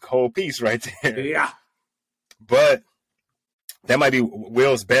 Carlton was cold piece right there. Yeah. But that might be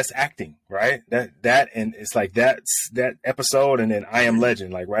Will's best acting, right? That and it's like that episode and then I Am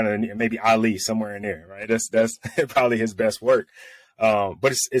Legend, like right underneath, maybe Ali somewhere in there, right? That's probably his best work.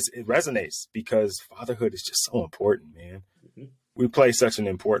 But it resonates because fatherhood is just so important, man. We play such an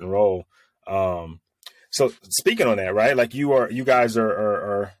important role. So speaking on that, right? Like you guys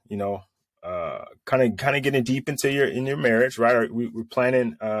are you know, kind of getting deep into your marriage, right? We're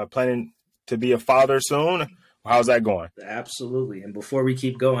planning to be a father soon. How's that going? Absolutely. And before we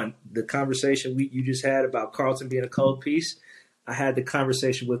keep going, the conversation you just had about Carlton being a cold piece, I had the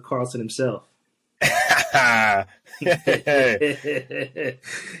conversation with Carlton himself. Yeah,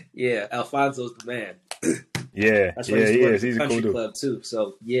 Alfonso's the man. Yeah, that's he is. He's a cool dude. Club too.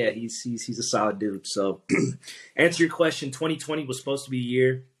 So yeah, he's a solid dude. So answer your question, 2020 was supposed to be a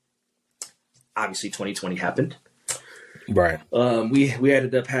year. Obviously 2020 happened. Right. We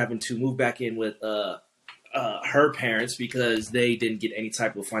ended up having to move back in with her parents because they didn't get any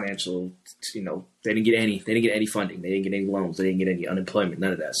type of financial, you know, they didn't get any funding. They didn't get any loans. They didn't get any unemployment,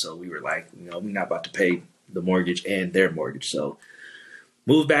 none of that. So we were like, you know, we're not about to pay the mortgage and their mortgage. So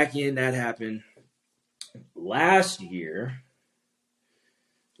moved back in, that happened. Last year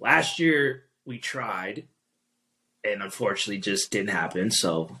we tried and unfortunately just didn't happen.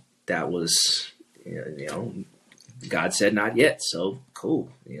 So that was, you know, God said not yet. So cool,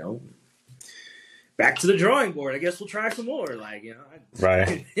 you know. Back to the drawing board. I guess we'll try some more. Like, you know,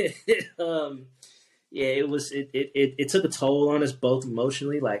 right. Yeah, it took a toll on us both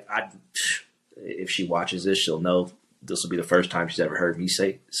emotionally. Like, if she watches this, she'll know this will be the first time she's ever heard me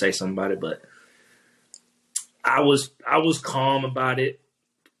say something about it. But I was calm about it.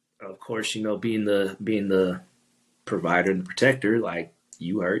 Of course, you know, being the provider and the protector, like,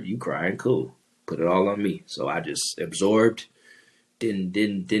 you hurt, you crying, cool. Put it all on me. So I just absorbed.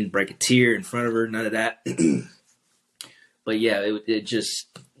 Didn't break a tear in front of her, none of that. But yeah, it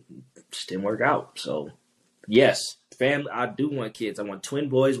just didn't work out. So yes, family. I do want kids. I want twin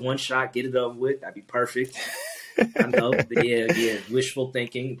boys, one shot, get it over with. That'd be perfect. I know, yeah, wishful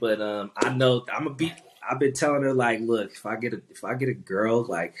thinking. But I know I've been telling her, like, look, if I get a girl,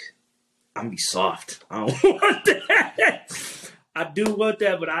 like, I'm gonna be soft. I don't want that. I do want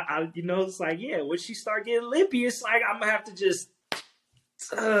that, but I you know, it's like, yeah, when she start getting lippy, it's like I'm gonna have to just.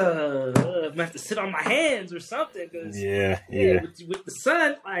 I'm gonna have to sit on my hands or something. Cause, yeah. With the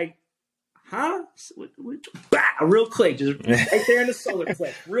sun, like, huh? Real quick, just right there in the solar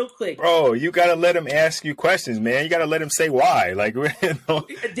clip, real quick. Bro, you gotta let him ask you questions, man. You gotta let him say why. Like, don't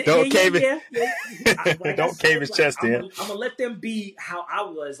cave his chest in. I'm gonna let them be how I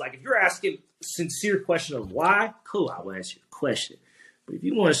was. Like, if you're asking a sincere question of why, cool, I will answer your question. But if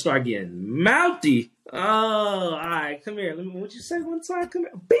you want to start getting mouthy, oh, all right, come here. What'd you say one time? Come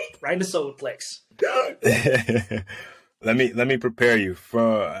here, beat right in the solar plex. Let me prepare you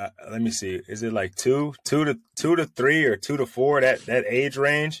for. Let me see. Is it like two to 3 or 2 to 4? That age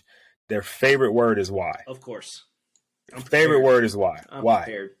range. Their favorite word is why. Of course. Favorite word is why. Why?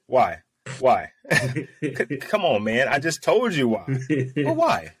 Prepared. Why? Come on, man. I just told you why. Well,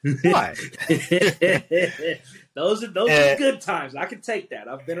 why? Why? Those are good times. I can take that.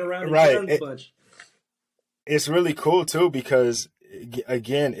 I've been around and done a bunch. It's really cool too because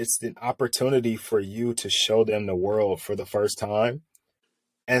again, it's an opportunity for you to show them the world for the first time.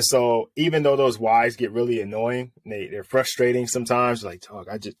 And so even though those whys get really annoying, they're frustrating sometimes, like, dog,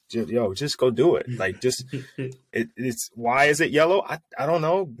 just go do it. Like, just, it's, why is it yellow? I don't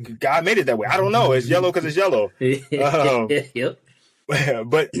know. God made it that way. I don't know. It's yellow because it's yellow. Yep.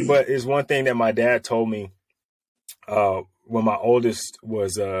 But it's one thing that my dad told me, when my oldest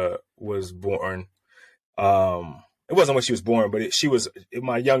was born. It wasn't when she was born, but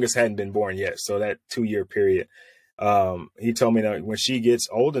my youngest hadn't been born yet. So that 2-year period. He told me that when she gets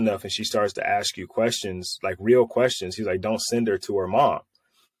old enough and she starts to ask you questions, like real questions, he's like, don't send her to her mom.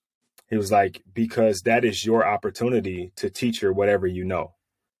 He was like, because that is your opportunity to teach her whatever you know.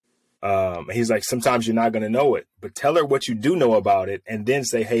 He's like, sometimes you're not going to know it, but tell her what you do know about it and then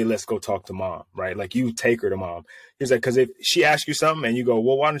say, hey, let's go talk to mom, right? Like you take her to mom. He's like, because if she asks you something and you go,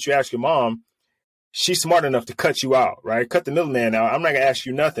 well, why don't you ask your mom? She's smart enough to cut you out, right? Cut the middleman out. I'm not going to ask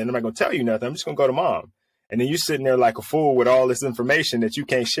you nothing. I'm not going to tell you nothing. I'm just going to go to mom. And then you're sitting there like a fool with all this information that you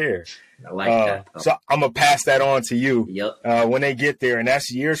can't share. I like that. So I'm going to pass that on to you. Yep. When they get there. And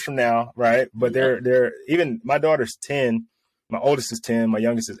that's years from now, right? But they're even, my daughter's 10. My oldest is 10. My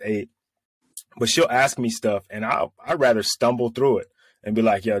youngest is 8. But she'll ask me stuff and I'd rather stumble through it and be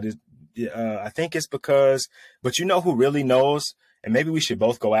like, I think it's because, but you know who really knows? And maybe we should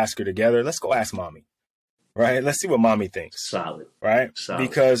both go ask her together. Let's go ask mommy. Right. Let's see what mommy thinks. Solid. Right. Solid.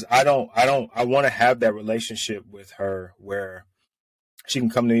 Because I want to have that relationship with her where she can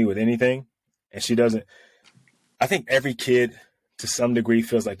come to me with anything and she doesn't. I think every kid to some degree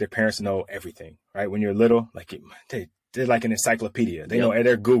feels like their parents know everything. Right. When you're little, like they're like an encyclopedia. They know,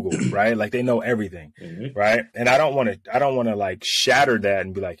 they're Google, right? Like they know everything. Mm-hmm. Right. And I don't want to like shatter that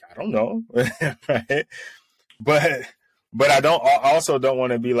and be like, I don't know. Right. But I also don't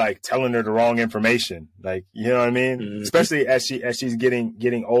want to be like telling her the wrong information. Like, you know what I mean? Mm-hmm. Especially as she's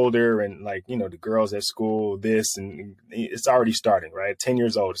getting older and like, you know, the girls at school, this, and it's already starting, right? 10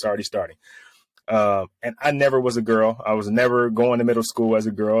 years old, it's already starting. And I never was a girl. I was never going to middle school as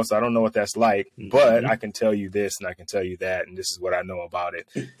a girl. So I don't know what that's like, mm-hmm. but I can tell you this and I can tell you that. And this is what I know about it.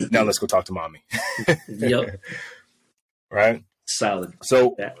 Now let's go talk to mommy. Yep. Right. Solid.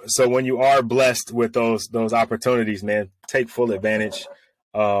 So when you are blessed with those opportunities, man, take full advantage,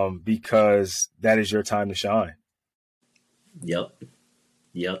 because that is your time to shine. Yep.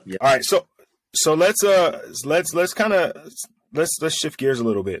 All right. So let's shift gears a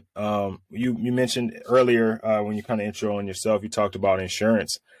little bit. You mentioned earlier, when you kind of intro on yourself, you talked about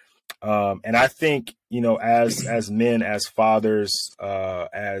insurance. And I think, you know, as men, as fathers,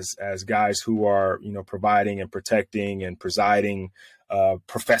 as guys who are, you know, providing and protecting and presiding,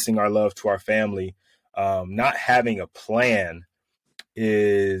 professing our love to our family, not having a plan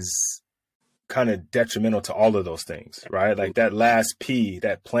is kind of detrimental to all of those things, right? Like that last P,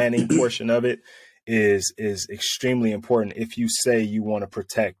 that planning portion of it is extremely important. If you say you want to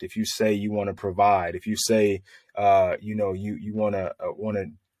protect, if you say you want to provide, if you say, you know, you want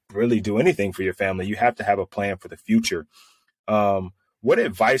to really do anything for your family, you have to have a plan for the future. What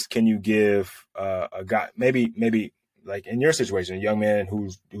advice can you give a guy, maybe like in your situation, a young man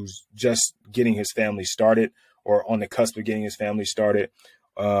who's just getting his family started or on the cusp of getting his family started?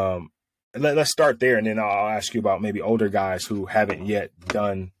 Let's start there, and then I'll ask you about maybe older guys who haven't yet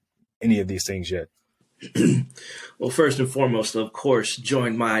done any of these things yet. Well, first and foremost, of course,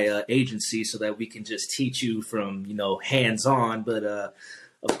 join my agency so that we can just teach you from, you know, hands-on, but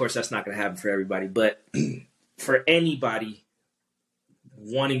of course, that's not going to happen for everybody, but for anybody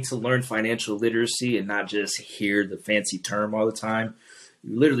wanting to learn financial literacy and not just hear the fancy term all the time,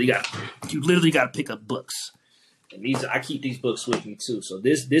 you literally got to pick up books. And I keep these books with me too. So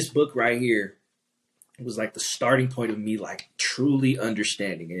this book right here was like the starting point of me like truly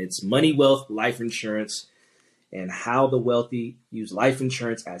understanding. And it's Money, Wealth, Life Insurance, and How the Wealthy Use Life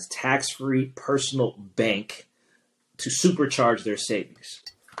Insurance as Tax-Free Personal Bank to Supercharge Their Savings.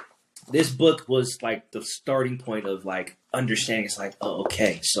 This book was like the starting point of like understanding. It's like, oh,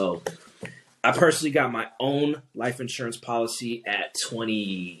 okay. So I personally got my own life insurance policy at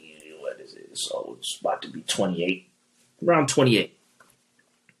 20, what is it? So it's about to be 28, around 28.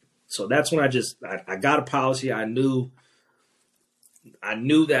 So that's when I got a policy. I knew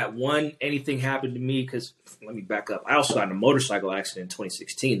that anything happened to me, because let me back up. I also got in a motorcycle accident in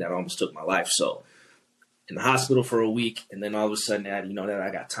 2016 that almost took my life. So in the hospital for a week, and then all of a sudden that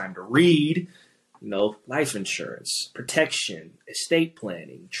I got time to read, you know, life insurance, protection, estate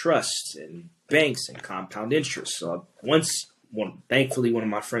planning, trusts, and banks and compound interest. So thankfully one of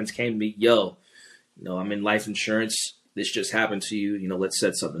my friends came to me, yo, I'm in life insurance. This just happened to you. Let's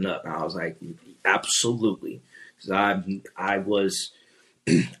set something up. And I was like, absolutely. Because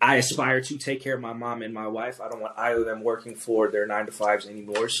I aspire to take care of my mom and my wife. I don't want either of them working for their 9-to-5s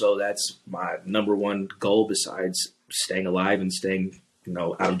anymore. So that's my number one goal besides staying alive and staying,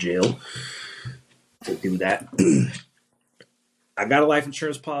 out of jail, to do that. I got a life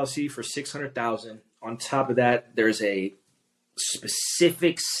insurance policy for $600,000. On top of that, there's a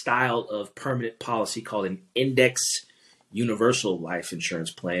specific style of permanent policy called an index universal life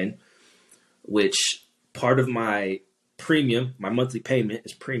insurance plan, which part of my premium, my monthly payment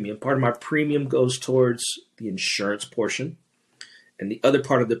is premium. Part of my premium goes towards the insurance portion, and the other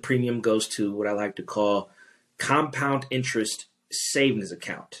part of the premium goes to what I like to call compound interest savings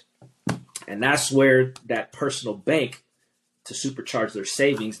account. And that's where that personal bank to supercharge their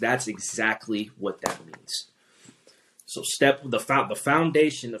savings, that's exactly what that means. So the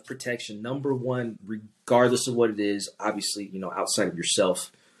foundation of protection, number one, regardless of what it is, obviously, outside of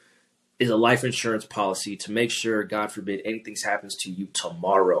yourself, is a life insurance policy to make sure, God forbid, anything happens to you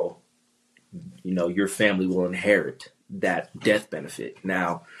tomorrow, your family will inherit that death benefit.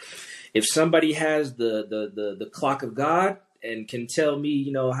 Now, if somebody has the clock of God and can tell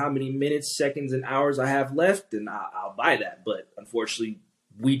me, how many minutes, seconds, and hours I have left, then I'll buy that. But unfortunately,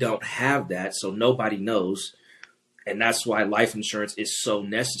 we don't have that, so nobody knows. And that's why life insurance is so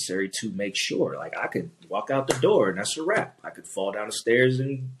necessary, to make sure. Like, I could walk out the door and that's a wrap. I could fall down the stairs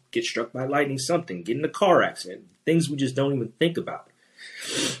and get struck by lightning, something, get in a car accident, things we just don't even think about.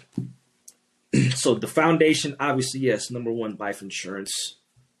 So the foundation, obviously, yes, number one, life insurance.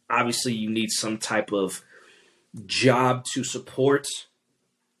 Obviously, you need some type of job to support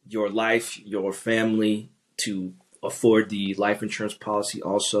your life, your family, to afford the life insurance policy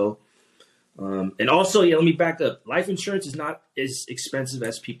also. And also, let me back up. Life insurance is not as expensive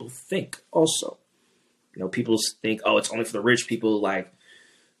as people think also. People think, oh, it's only for the rich people. Like,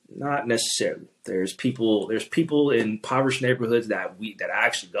 not necessarily. There's people in impoverished neighborhoods that I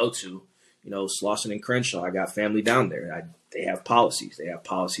actually go to, Slauson and Crenshaw. I got family down there. They have policies. They have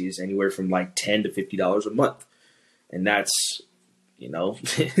policies anywhere from like $10 to $50 a month. And that's, in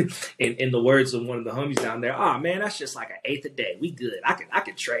the words of one of the homies down there, oh man, that's just like an eighth a day. We good. I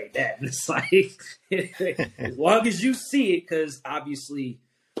could trade that. And it's like, as long as you see it, because obviously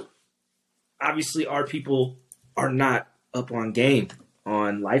our people are not up on game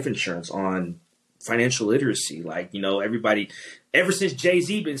on life insurance, on financial literacy. Like, everybody, ever since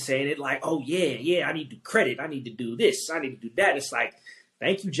Jay-Z been saying it, like, oh yeah, I need to credit. I need to do this. I need to do that. It's like,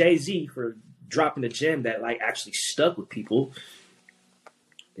 thank you, Jay-Z, for dropping a gem that like actually stuck with people.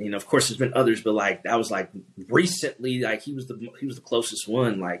 Of course, there's been others, but like that was like recently, like he was the closest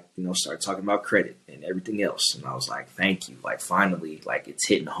one. Like, started talking about credit and everything else, and I was like, thank you. Like, finally, like it's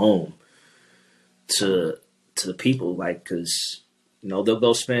hitting home to the people, like, because they'll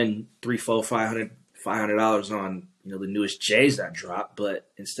go spend $300, $400, $500 on the newest J's that drop, but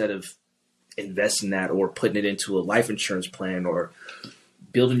instead of investing that or putting it into a life insurance plan or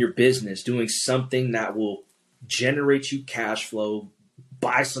building your business, doing something that will generate you cash flow,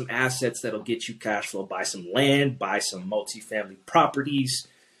 buy some assets that'll get you cash flow, buy some land, buy some multifamily properties.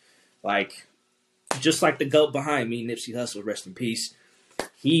 Like, just like the GOAT behind me, Nipsey Hussle, rest in peace.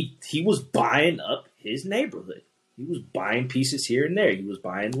 He was buying up his neighborhood. He was buying pieces here and there. He was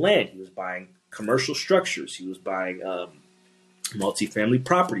buying land. He was buying commercial structures. He was buying multifamily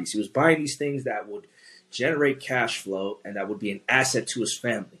properties. He was buying these things that would generate cash flow and that would be an asset to his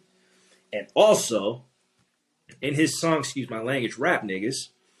family. And also, in his song, excuse my language, Rap Niggas,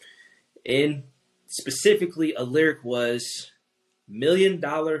 in specifically a lyric was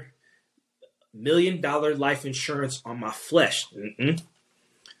 $1 million life insurance on my flesh.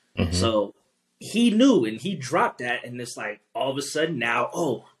 Mm-hmm. So he knew, and he dropped that, and it's like all of a sudden now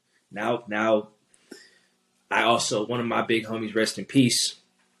I also, one of my big homies, rest in peace,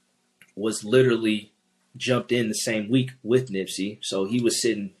 was literally jumped in the same week with Nipsey. So he was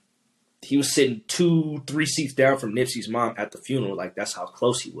sitting 2-3 seats down from Nipsey's mom at the funeral. Like, that's how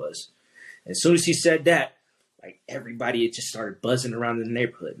close he was. And as soon as he said that, like, everybody, it just started buzzing around in the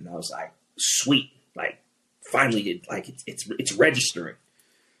neighborhood. And I was like, sweet. Like, finally, it's registering.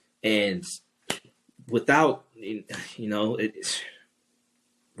 And without,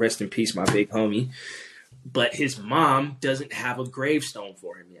 rest in peace, my big homie. But his mom doesn't have a gravestone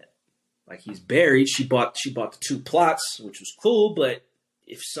for him yet. Like, he's buried. She bought the 2 plots, which was cool. But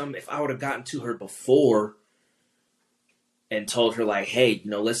if I would have gotten to her before and told her, like, hey,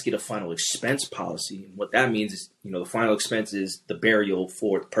 let's get a final expense policy. And what that means is, the final expense is the burial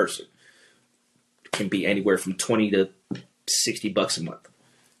for the person. It can be anywhere from $20 to $60 a month.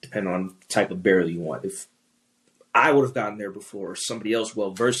 depending on the type of burial you want. If I would have gotten there before, or somebody else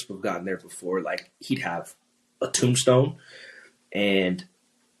well-versed would have gotten there before, like he'd have a tombstone, and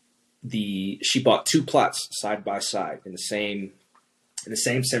she bought 2 plots side by side in the same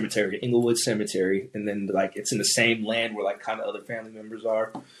cemetery, Inglewood Cemetery, and then like it's in the same land where like kind of other family members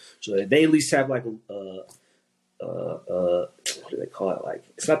are, so that they at least have like what do they call it? Like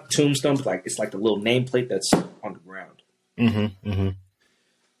it's not the tombstone, but like it's like the little nameplate that's on the ground. Mm-hmm, mm-hmm.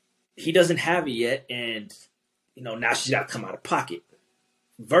 He doesn't have it yet, and now she's got to come out of pocket.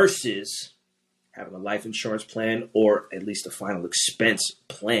 Versus having a life insurance plan, or at least a final expense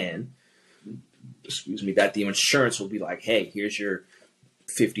plan. Excuse me, that the insurance will be like, hey, here's your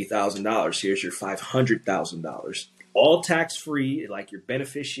 $50,000, here's your $500,000, all tax free. Like your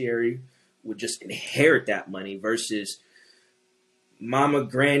beneficiary would just inherit that money, versus mama,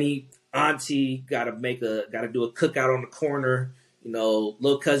 granny, auntie got to do a cookout on the corner.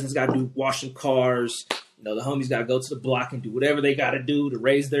 Little cousins got to do washing cars. The homies got to go to the block and do whatever they got to do to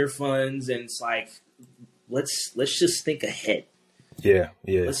raise their funds. And it's like, let's just think ahead. Yeah.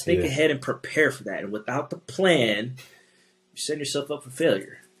 Let's think ahead and prepare for that. And without the plan, you set yourself up for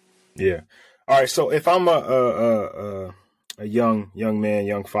failure. Yeah. All right. So if I'm a young man,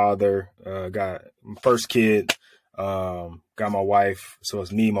 young father, got my first kid, got my wife. So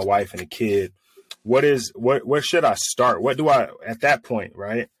it's me, my wife, and a kid. Where should I start? What do I, at that point,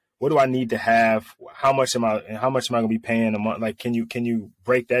 right? What do I need to have? How much am I going to be paying a month? Like, can you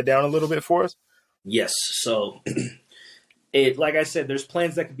break that down a little bit for us? Yes. So like I said, there's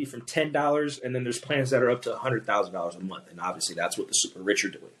plans that could be from $10, and then there's plans that are up to $100,000 a month. And obviously that's what the super rich are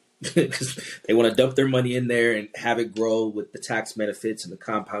doing, because they want to dump their money in there and have it grow with the tax benefits and the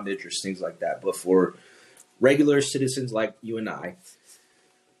compound interest, things like that. But for regular citizens like you and I,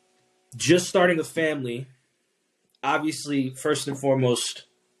 just starting a family, obviously, first and foremost,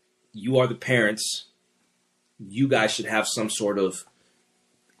 you are the parents. You guys should have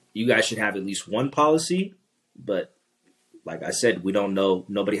at least one policy. But like I said, we don't know.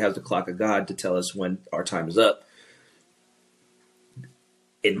 Nobody has the clock of God to tell us when our time is up.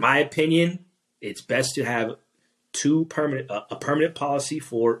 In my opinion, it's best to have a permanent policy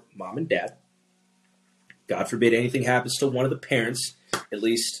for mom and dad. God forbid anything happens to one of the parents, at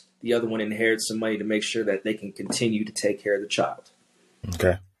least the other one inherits some money to make sure that they can continue to take care of the child.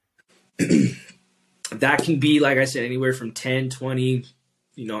 Okay. That can be, like I said, anywhere from 10, 20.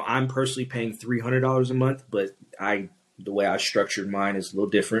 I'm personally paying $300 a month, but the way I structured mine is a little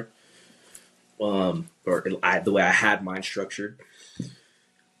different. The way I had mine structured a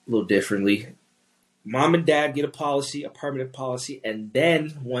little differently. Mom and dad get a permanent policy, and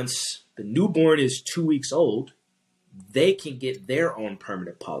then once the newborn is 2 weeks old, they can get their own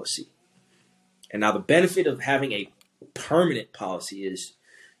permanent policy. And now the benefit of having a permanent policy is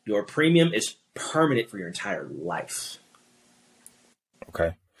your premium is permanent for your entire life.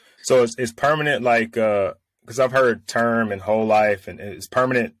 Okay. So it's permanent, like, because I've heard term and whole life, and is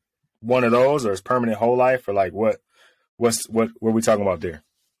permanent one of those, or is permanent whole life, or like what are we talking about there?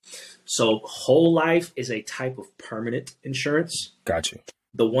 So whole life is a type of permanent insurance. Got you.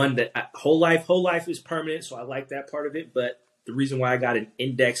 The one that whole life is permanent. So I like that part of it. But the reason why I got an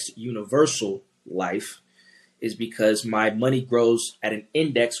indexed universal life is because my money grows at an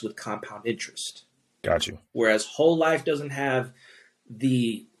index with compound interest. Got you. Whereas whole life doesn't have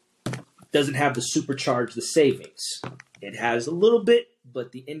the supercharge, the savings. It has a little bit,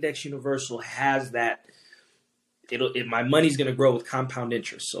 but the index universal has that. My money's going to grow with compound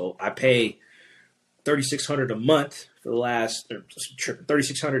interest. So I pay $3,600 a month for the last, or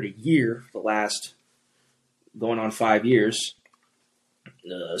 $3,600 a year for the last going on 5 years.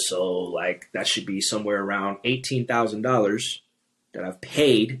 So like that should be somewhere around $18,000 that I've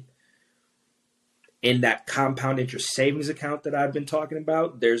paid in that compound interest savings account that I've been talking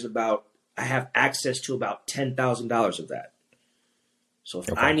about. I have access to about $10,000 of that. So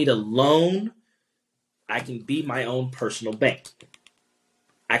if I need a loan, I can be my own personal bank.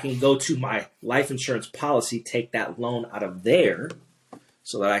 I can go to my life insurance policy, take that loan out of there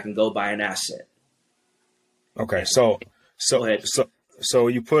so that I can go buy an asset. Okay. So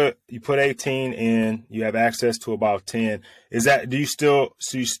you put 18 in, you have access to about 10. Is that,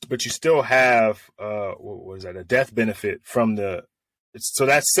 but you still have, what was that? A death benefit from so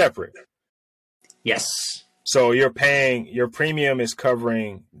that's separate. Yes. So your premium is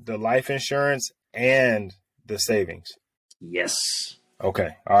covering the life insurance and the savings. Yes.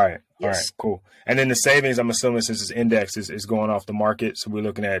 Okay. All right. Yes. All right. Cool. And then the savings, I'm assuming since it's indexed, is going off the market. So we're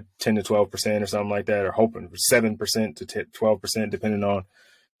looking at 10 to 12% or something like that, or hoping 7% to 12%, depending on,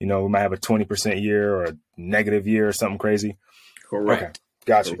 we might have a 20% year or a negative year or something crazy. Correct.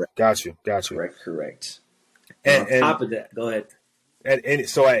 Got you. Correct. Got you. Got you. Correct. And On top of that, go ahead.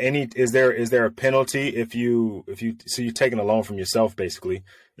 So at any, is there a penalty if you so you're taking a loan from yourself basically?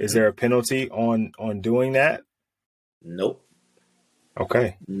 Is there a penalty on doing that? Nope.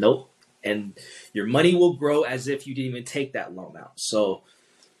 Okay. Nope. And your money will grow as if you didn't even take that loan out. So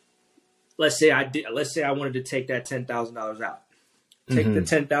let's say I wanted to take that $10,000 out. Take the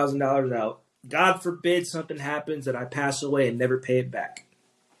 $10,000 out. God forbid something happens that I pass away and never pay it back.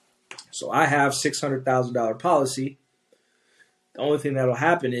 So I have $600,000 policy. The only thing that'll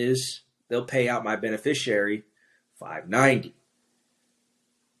happen is they'll pay out my beneficiary $590.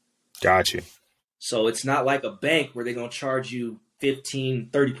 Got you. So it's not like a bank where they're going to charge you 15,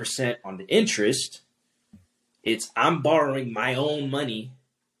 30% on the interest. It's I'm borrowing my own money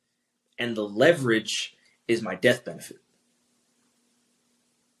and the leverage is my death benefit.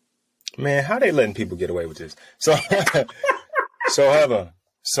 Man, how they letting people get away with this? So,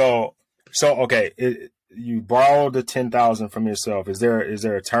 okay, you borrowed the 10,000 from yourself. Is there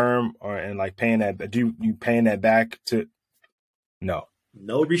a term and like paying that? Do you paying that back to? No.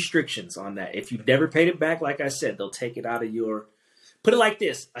 No restrictions on that. If you've never paid it back, like I said, they'll take it out of your. Put it like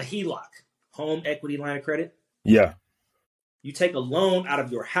this: a HELOC, home equity line of credit. Yeah. You take a loan out of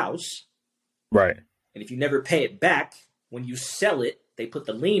your house, right? And if you never pay it back, when you sell it, they put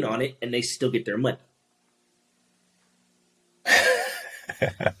the lien on it, and they still get their money.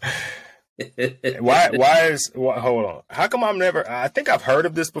 Hold on. How come I think I've heard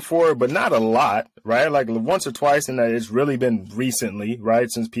of this before, but not a lot, right? Like once or twice, and it's really been recently, right?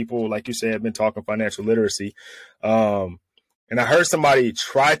 Since people, like you said, have been talking financial literacy. And I heard somebody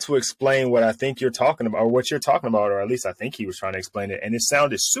try to explain what I think you're talking about, or what you're talking about, or at least I think he was trying to explain it. And it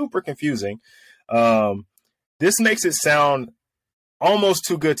sounded super confusing. This makes it sound almost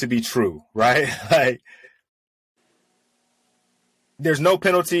too good to be true, right? Like, there's no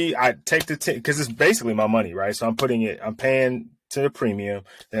penalty. I take the because it's basically my money, right? So I'm paying to the premium,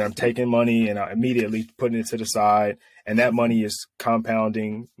 then I'm taking money and I'm immediately putting it to the side, and that money is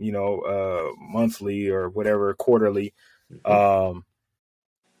compounding, monthly or whatever, quarterly. And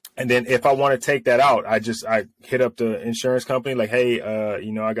then if I want to take that out, I hit up the insurance company like, hey,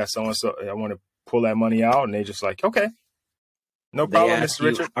 I got so and so, I want to pull that money out, and they just like, okay, no problem, Mr.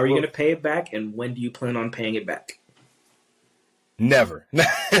 Richard. Are you going to pay it back, and when do you plan on paying it back? Never. No.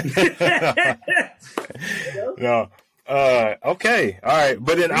 Okay. All right.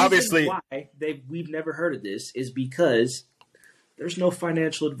 But then obviously why we've never heard of this is because there's no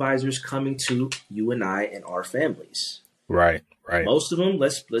financial advisors coming to you and I and our families. Right. Right. Most of them,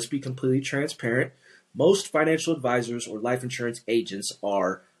 let's be completely transparent. Most financial advisors or life insurance agents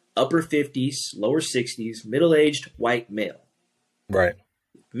are upper 50s, lower 60s, middle-aged white male. Right.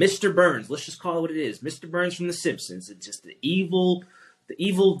 Mr. Burns, let's just call it what it is. Mr. Burns from The Simpsons. It's just the evil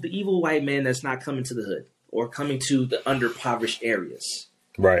white man that's not coming to the hood or coming to the underimpoverished areas.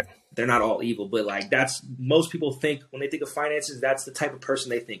 Right. They're not all evil, but like that's most people think when they think of finances, that's the type of person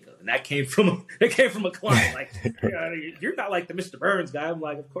they think of. And that came from a client. Like, you're not like the Mr. Burns guy. I'm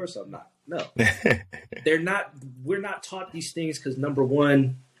like, of course I'm not. No. They're not. We're not taught these things because number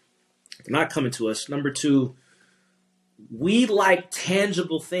one, they're not coming to us. Number two, we like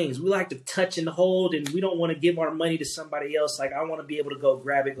tangible things. We like to touch and hold, and we don't want to give our money to somebody else. Like, I want to be able to go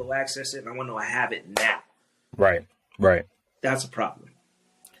grab it, go access it, and I want to know I have it now. Right, right. That's a problem.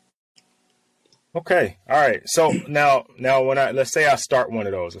 Okay, all right. So now when let's say I start one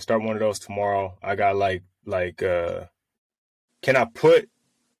of those. I start one of those tomorrow. I got can I put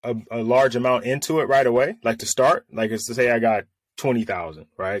a large amount into it right away? Like to start? Like it's to say I got 20,000,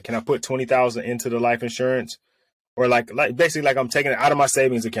 right? Can I put 20,000 into the life insurance? Or like basically like I'm taking it out of my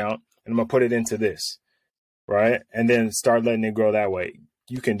savings account and I'm gonna put it into this, right? And then start letting it grow that way.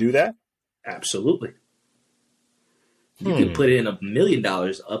 You can do that? Absolutely. You can put in $1 million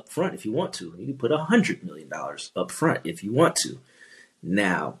up front if you want to. You can put $100 million up front if you want to.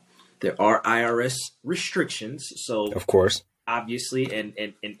 Now, there are IRS restrictions. So of course, obviously,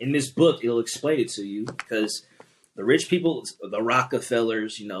 and in this book, it'll explain it to you because the rich people, the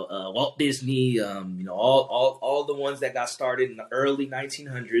Rockefellers, Walt Disney, all the ones that got started in the early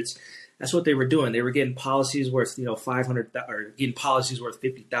 1900s, that's what they were doing. They were getting policies worth, $500 or getting policies worth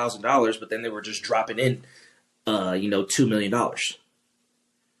 $50,000, but then they were just dropping in, $2 million.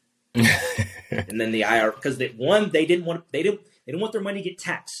 And then the IRS, because they didn't want their money to get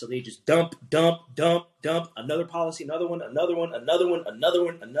taxed, so they just dump another policy, another one. If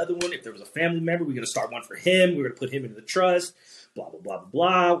there was a family member, we're going to start one for him. We're going to put him into the trust. Blah blah blah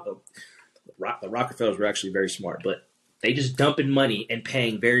blah blah. The Rockefellers were actually very smart, but they just dumping money and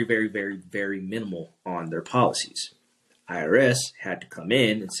paying very very very very minimal on their policies. IRS had to come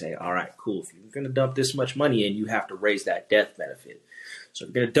in and say, all right, cool. If you're going to dump this much money in, you have to raise that death benefit. So if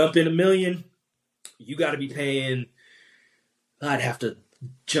you're going to dump in $1 million, you got to be paying, I'd have to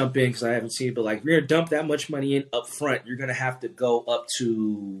jump in because I haven't seen it, but like if you're going to dump that much money in up front, you're going to have to go up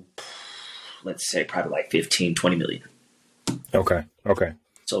to, let's say, probably like 15, 20 million. Okay.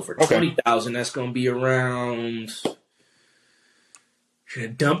 So for 20,000, that's going to be around, you're going to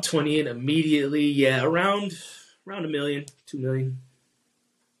dump 20 in immediately. Yeah, around $1 million, $2 million.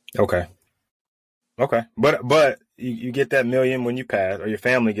 Okay. But you get that $1 million when you pass, or your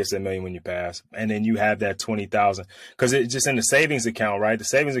family gets that $1 million when you pass, and then you have that 20,000 because it's just in the savings account, right? The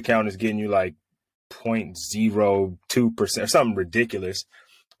savings account is getting you like 0.02% or something ridiculous,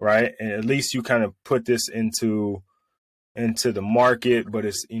 right? And at least you kind of put this into the market, but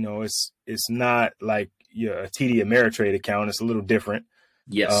it's not like a TD Ameritrade account. It's a little different.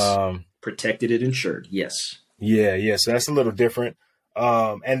 Yes. Protected and insured. Yes. Yeah. So that's a little different.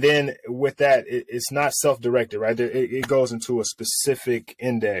 And then with that, it's not self-directed, right? It goes into a specific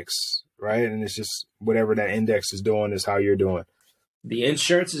index, right? And it's just whatever that index is doing is how you're doing. The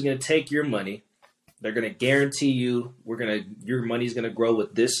insurance is going to take your money. They're going to guarantee you your money is going to grow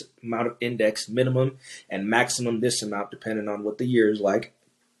with this amount of index minimum and maximum this amount, depending on what the year is like.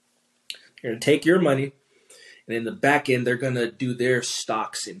 They're going to take your money, and in the back end, they're going to do their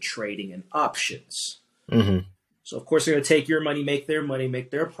stocks and trading and options. Mm-hmm. So, of course, they're going to take your money, make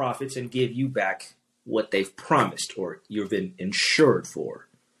their profits, and give you back what they've promised or you've been insured for.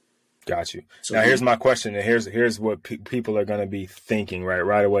 Got you. So now, here's my question, and here's what people are going to be thinking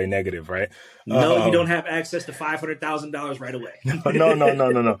right away, negative, right? No, you don't have access to $500,000 right away.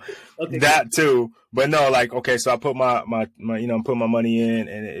 No. Okay, that too, but no, like, okay, so I put my put my money in,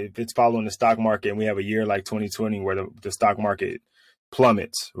 and if it's following the stock market, and we have a year like 2020 where the stock market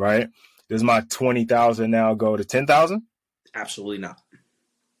plummets, right? Does my 20,000 now go to 10,000? Absolutely not.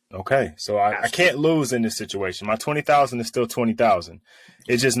 Okay, so I can't lose in this situation. My 20,000 is still 20,000.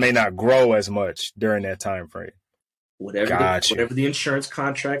 It just may not grow as much during that time frame. Whatever the insurance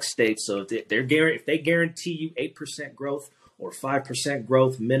contract states. So if they guarantee you 8% growth or 5%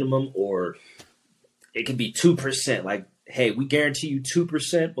 growth minimum, or it could be 2%. Like, hey, we guarantee you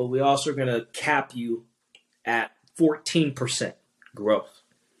 2%, but we also are going to cap you at 14% growth.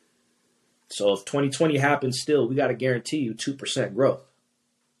 So if 2020 happens still, we got to guarantee you 2% growth.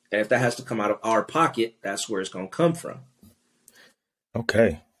 And if that has to come out of our pocket, that's where it's going to come from.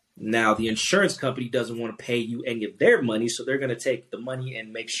 Okay. Now, the insurance company doesn't want to pay you any of their money, so they're going to take the money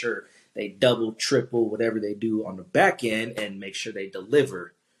and make sure they double, triple, whatever they do on the back end and make sure they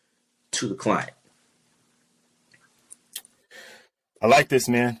deliver to the client. I like this,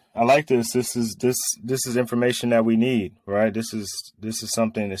 man. I like this. This is information that we need, right? This is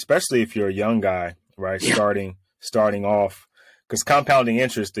something, especially if you're a young guy, right? Yeah. Starting off, because compounding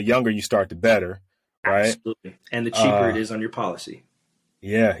interest, the younger you start, the better, right? Absolutely. And the cheaper it is on your policy.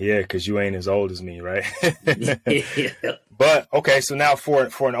 Yeah, because you ain't as old as me, right? Yeah. But okay, so now for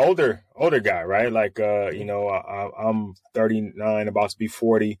an older guy, right? Like I'm 39, about to be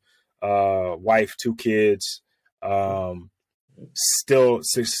 40, wife, 2 kids, still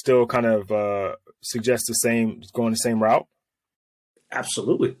kind of suggest going the same route.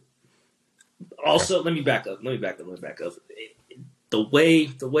 Absolutely. Also, let me back up.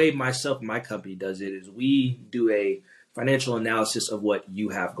 The way myself and my company does it is we do a financial analysis of what you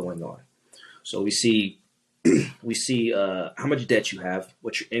have going on. So we see how much debt you have,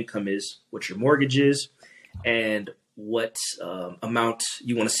 what your income is, what your mortgage is, and what amount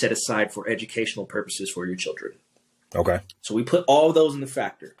you want to set aside for educational purposes for your children. Okay. So we put all of those in the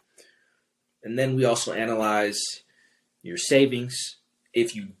factor. And then we also analyze your savings,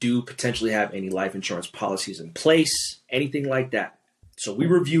 if you do potentially have any life insurance policies in place, anything like that. So we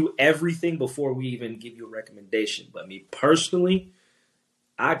review everything before we even give you a recommendation. But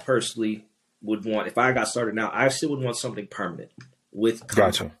I personally would want, if I got started now, I still would want something permanent with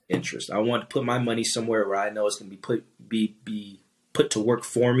compound interest. I want to put my money somewhere where I know it's going to be put to work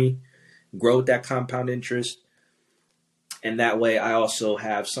for me, grow with that compound interest. And that way I also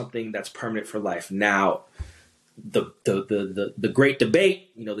have something that's permanent for life. Now, the great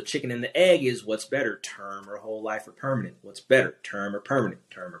debate, the chicken and the egg is what's better, term or whole life or permanent? What's better, term or permanent?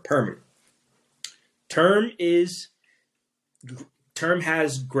 Term or permanent? Term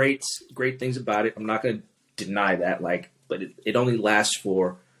has great things about it. I'm not going to deny that, but it only lasts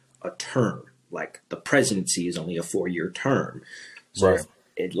for a term. Like the presidency is only a 4-year term. So right.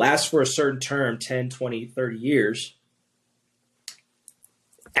 It lasts for a certain term, 10, 20, 30 years.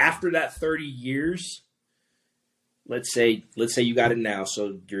 After that 30 years, let's say you got it now.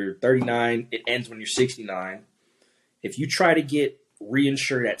 So you're 39. It ends when you're 69. if you try to get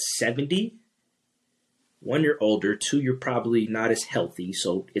reinsured at 70, one, you're older. Two, you're probably not as healthy.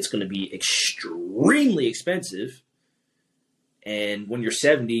 So it's going to be extremely expensive. And when you're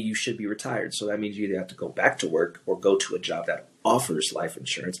 70, you should be retired. So that means you either have to go back to work or go to a job that offers life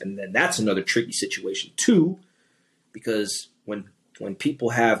insurance. And then that's another tricky situation too, because when people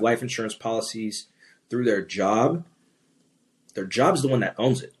have life insurance policies through their job is the one that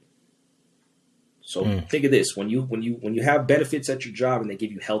owns it. So think of this: when you have benefits at your job and they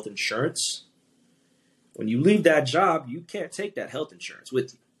give you health insurance, when you leave that job, you can't take that health insurance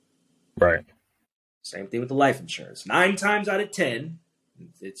with you. Right. Same thing with the life insurance. 9 times out of 10,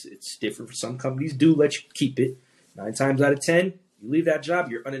 it's different for some companies do let you keep it. 9 times out of 10, you leave that job,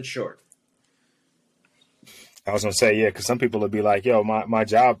 you're uninsured. I was gonna say, yeah, because some people would be like, "Yo, my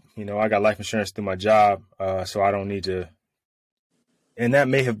job, I got life insurance through my job, so I don't need to." And that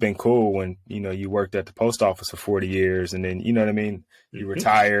may have been cool when you worked at the post office for 40 years, and then you know what I mean. You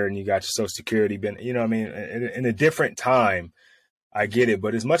retire and you got your Social Security. In a different time, I get it.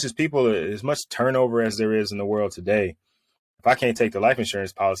 But as much turnover as there is in the world today, if I can't take the life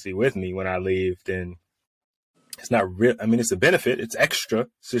insurance policy with me when I leave, then it's not real. I mean, it's a benefit. It's extra.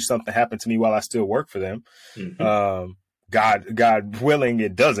 It's just something happened to me while I still work for them. God willing,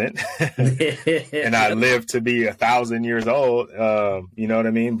 it doesn't. And I live to be 1,000 years old. You know what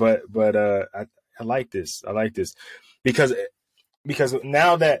I mean? But I like this. I like this because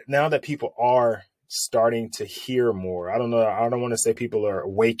now that people are starting to hear more, I don't know. I don't want to say people are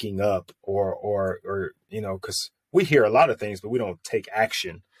waking up or because we hear a lot of things, but we don't take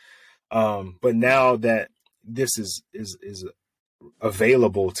action. But now that this is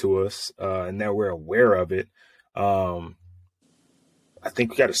available to us, and now we're aware of it, I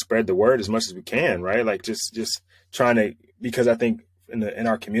think we got to spread the word as much as we can, right? Like just trying to, because I think in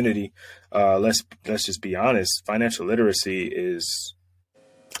our community, let's just be honest, financial literacy is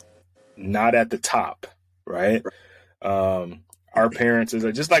not at the top, right? Our parents is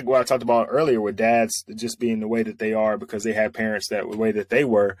just like what I talked about earlier with dads just being the way that they are because they had parents that the way that they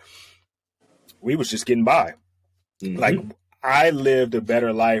were. We was just getting by. Like I lived a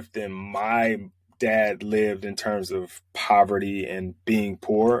better life than my dad lived in terms of poverty and being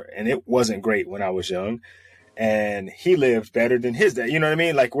poor. And it wasn't great when I was young. And he lived better than his dad. You know what I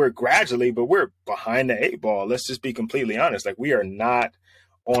mean? Like we're behind the 8 ball. Let's just be completely honest. Like we are not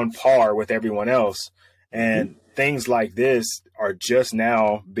on par with everyone else. And things like this are just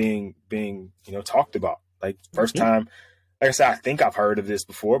now being talked about. Like first time, like I said, I think I've heard of this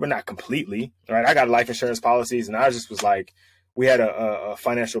before, but not completely. Right? I got life insurance policies, and I just was like, we had a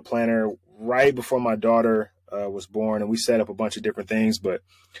financial planner right before my daughter was born, and we set up a bunch of different things. But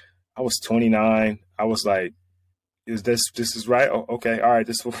I was 29. I was like, "Is this is right? Oh, okay, all right.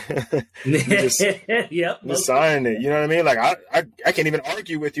 This will just sign it." You know what I mean? Like I can't even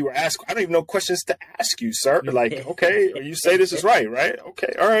argue with you or ask. I don't even know questions to ask you, sir. Like, okay, you say this is right?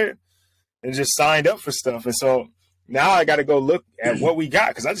 Okay, all right, and just signed up for stuff, and so. Now I got to go look at what we got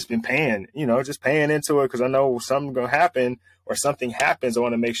because I just been paying, just paying into it because I know something's going to happen or something happens. I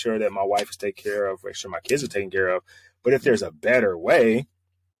want to make sure that my wife is taken care of, make sure my kids are taken care of. But if there's a better way,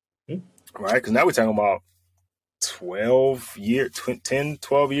 right? Because now we're talking about 12 years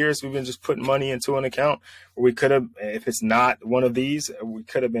we've been just putting money into an account where we could have, if it's not one of these, we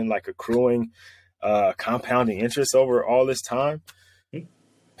could have been like accruing compounding interest over all this time.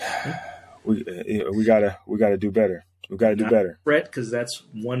 We gotta do better. We gotta do better, Brett, because that's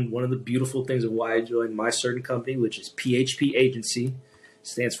one of the beautiful things of why I joined my certain company, which is PHP Agency.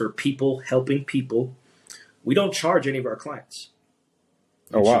 Stands for People Helping People. We don't charge any of our clients.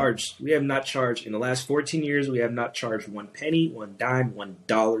 We have not charged in the last 14 years. We have not charged 1 penny, 1 dime,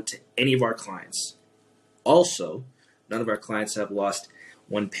 $1 to any of our clients. Also, none of our clients have lost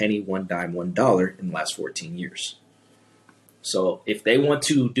 1 penny, 1 dime, $1 in the last 14 years. So if they want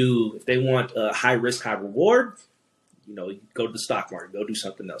a high risk, high reward, go to the stock market, go do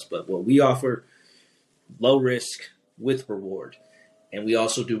something else. But what we offer, low risk with reward. And we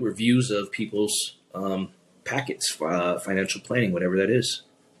also do reviews of people's packets, financial planning, whatever that is.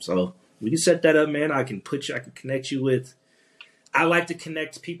 So we can set that up, man. I can connect you with, I like to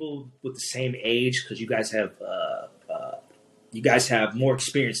connect people with the same age because you guys have more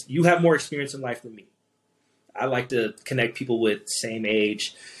experience. You have more experience in life than me. I like to connect people with same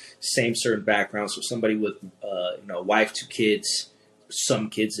age, same certain background. So somebody with, wife, 2 kids, some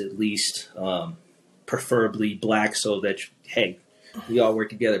kids at least, preferably black, so that we all work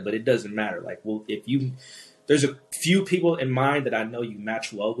together. But it doesn't matter. Like, well, there's a few people in mind that I know you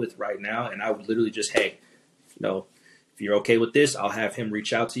match well with right now, and I would literally just, if you're okay with this, I'll have him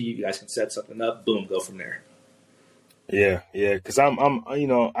reach out to you. You guys can set something up. Boom, go from there. Yeah, yeah, because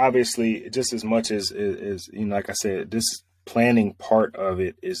obviously, just as much as like I said, this planning part of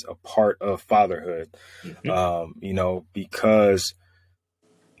it is a part of fatherhood. Because,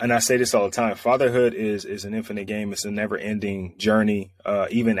 and I say this all the time, fatherhood is an infinite game. It's a never ending journey.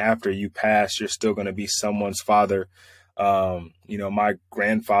 Even after you pass, you're still going to be someone's father. My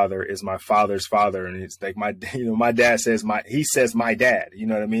grandfather is my father's father, and it's like my dad says he says my dad, you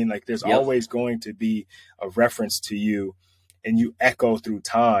know what I mean? Like there's always going to be a reference to you, and you echo through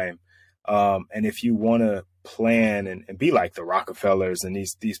time. And if you want to plan and be like the Rockefellers and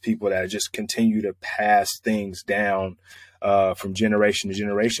these people that just continue to pass things down, from generation to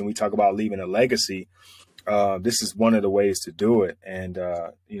generation, we talk about leaving a legacy. This is one of the ways to do it. And,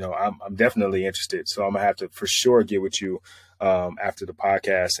 I'm definitely interested. So I'm gonna have to for sure get with you after the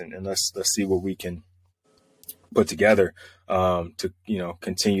podcast and let's see what we can put together to,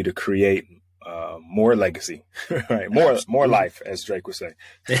 continue to create more legacy, right? More life, as Drake would say.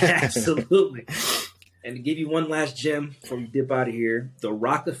 Absolutely. And to give you one last gem before we dip out of here, the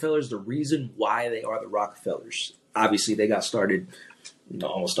Rockefellers, the reason why they are the Rockefellers, obviously they got started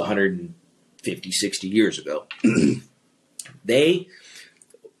almost 150, 60 years ago. They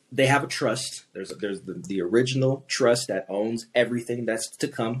have a trust. There's the original trust that owns everything that's to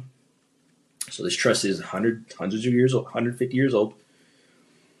come. So this trust is hundreds of years old, 150 years old.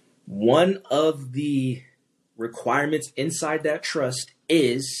 One of the requirements inside that trust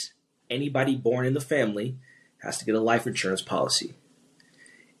is anybody born in the family has to get a life insurance policy.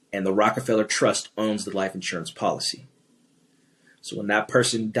 And the Rockefeller Trust owns the life insurance policy. So when that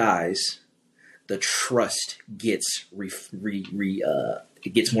person dies, the trust gets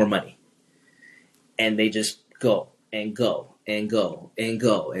it gets more money. And they just go and go and go and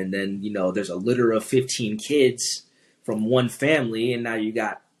go. And then, there's a litter of 15 kids from one family, and now you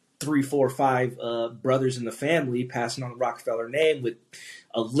got 3, 4, 5 brothers in the family passing on the Rockefeller name with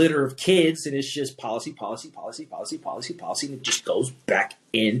a litter of kids, and it's just policy, and it just goes back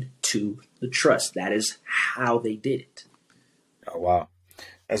into the trust. That is how they did it. Oh, wow.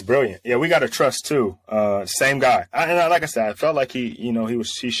 That's brilliant. Yeah, we got a trust too. Same guy. Like I said, I felt like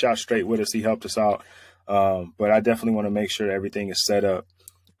he shot straight with us. He helped us out. But I definitely want to make sure that everything is set up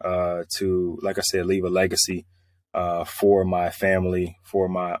to, like I said, leave a legacy for my family, for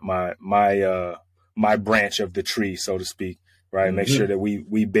my branch of the tree, so to speak. Right. Mm-hmm. Make sure that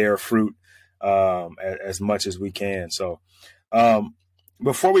we bear fruit as much as we can. So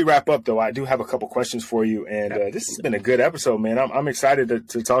before we wrap up, though, I do have a couple questions for you. And this has been a good episode, man. I'm excited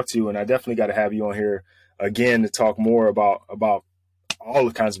to talk to you. And I definitely got to have you on here again to talk more about all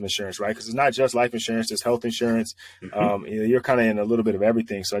the kinds of insurance, right? Because it's not just life insurance, it's health insurance. Mm-hmm. You're kind of in a little bit of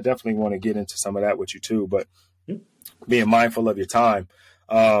everything. So I definitely want to get into some of that with you, too. But being mindful of your time.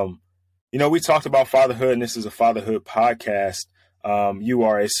 We talked about fatherhood, and this is a fatherhood podcast. You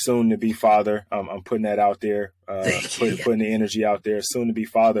are a soon-to-be father. I'm putting that out there, putting the energy out there, soon-to-be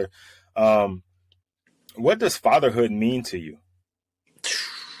father. What does fatherhood mean to you?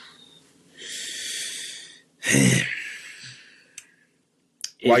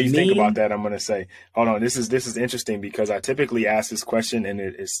 While you think about that, I'm going to say, hold on, this is interesting because I typically ask this question, and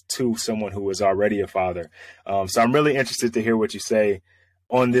it is to someone who is already a father. So I'm really interested to hear what you say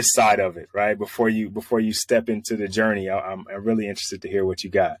on this side of it, right? Before you step into the journey, I'm really interested to hear what you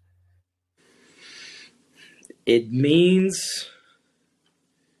got. To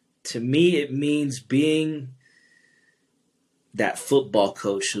me, it means being that football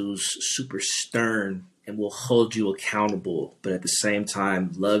coach who's super stern and will hold you accountable, but at the same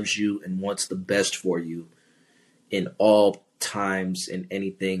time loves you and wants the best for you in all times in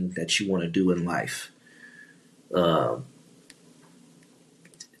anything that you want to do in life.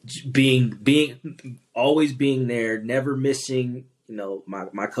 Always being there, never missing.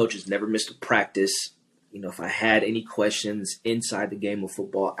 My coaches never missed a practice. If I had any questions inside the game of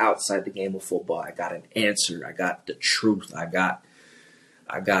football, outside the game of football, I got an answer. I got the truth. I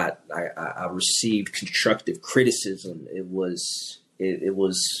received constructive criticism. It was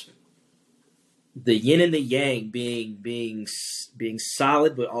the yin and the yang, being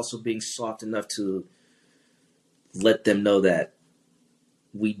solid, but also being soft enough to let them know that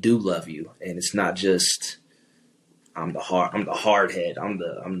we do love you, and it's not just I'm the hard head. I'm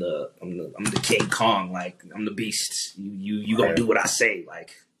the King Kong. Like, I'm the beast. You gonna do what I say.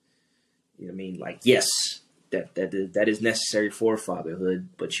 Like, you know what I mean? Like, yes, that is necessary for fatherhood,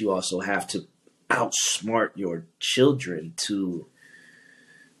 but you also have to outsmart your children to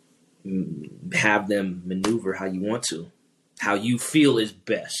have them maneuver how you want to, how you feel is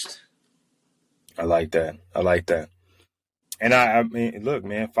best. I like that. And I mean, look,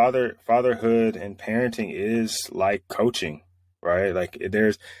 man, fatherhood and parenting is like coaching, right? Like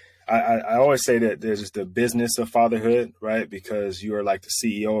I always say that there's the business of fatherhood, right? Because you are like the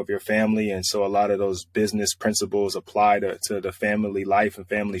CEO of your family. And so a lot of those business principles apply to the family life and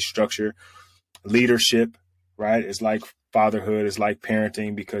family structure. Leadership, right? Is like fatherhood, is like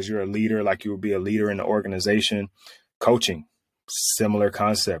parenting because you're a leader, like you would be a leader in the organization. Coaching, similar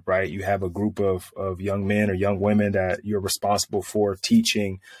concept, right? You have a group of young men or young women that you're responsible for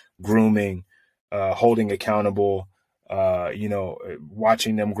teaching, grooming, holding accountable,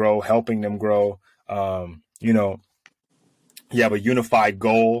 watching them grow, helping them grow. You have a unified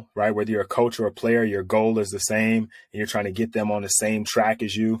goal, right? Whether you're a coach or a player, your goal is the same and you're trying to get them on the same track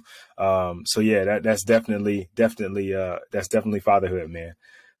as you. So yeah, that's definitely fatherhood, man.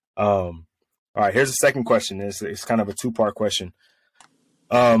 All right, here's the second question. It's kind of a two-part question.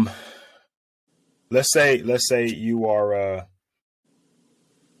 Let's say you are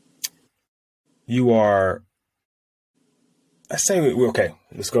let's say okay,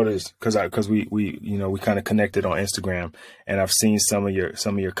 let's go to this because we kind of connected on Instagram, and I've seen some of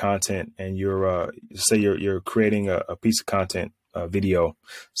your content, and you're creating a piece of content, video.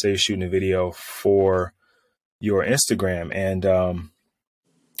 Say you're shooting a video for your Instagram, and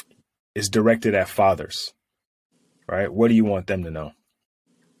it's directed at fathers, right? What do you want them to know?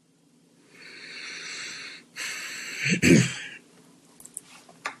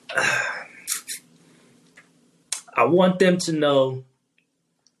 I want them to know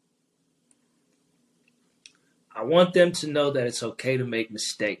that it's okay to make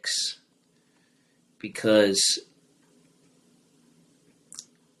mistakes, because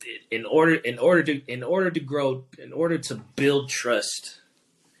in order to grow, in order to build trust,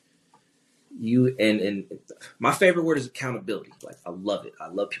 and my favorite word is accountability. Like, I love it. I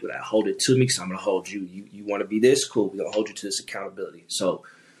love people that hold it to me, because I'm going to hold you. You want to be this? Cool. We're going to hold you to this accountability. So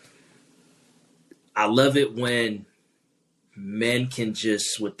I love it when men can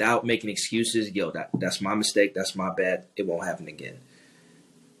just, without making excuses, that's my mistake. That's my bad. It won't happen again.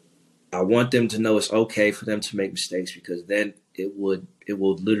 I want them to know it's okay for them to make mistakes, because then it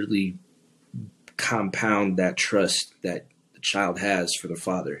will literally compound that trust that the child has for the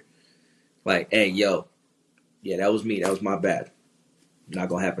father. Like, hey, yo, yeah, that was me. That was my bad. Not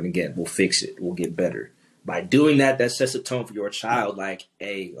going to happen again. We'll fix it. We'll get better. By doing that, that sets a tone for your child. Like,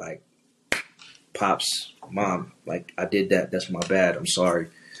 hey, like, pops, mom, like, I did that. That's my bad. I'm sorry.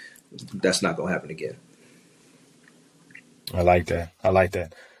 That's not going to happen again. I like that.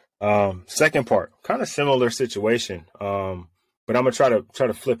 Second part, kind of similar situation. But I'm going to try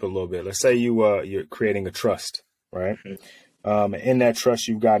to flip it a little bit. Let's say you're creating a trust, right? Mm-hmm. In that trust,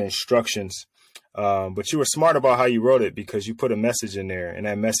 you've got instructions, but you were smart about how you wrote it, because you put a message in there, and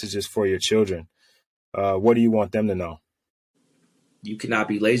that message is for your children. What do you want them to know? You cannot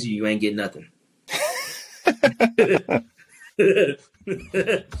be lazy. You ain't getting nothing. You're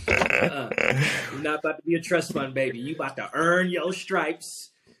not about to be a trust fund, baby. You about to earn your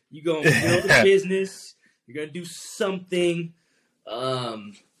stripes. You're going to build a business. You're going to do something.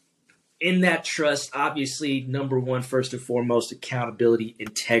 In that trust, obviously, number one, first and foremost, accountability,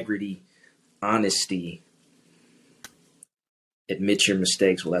 integrity, honesty. Admit your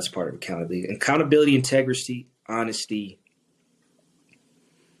mistakes. Well, that's part of accountability. Accountability, integrity, honesty.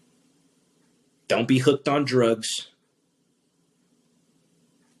 Don't be hooked on drugs.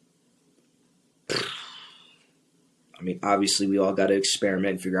 I mean, obviously, we all got to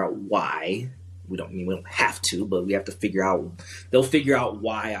experiment and figure out why. We don't have to, but we have to figure out. They'll figure out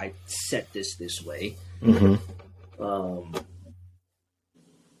why I set this way. Mm-hmm.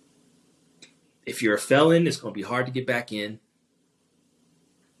 If you're a felon, it's going to be hard to get back in.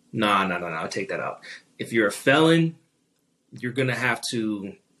 No. I'll take that out. If you're a felon, you're going to have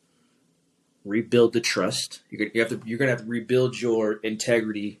to rebuild the trust. You're going to have to rebuild your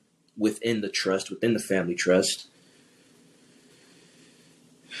integrity within the trust, within the family trust.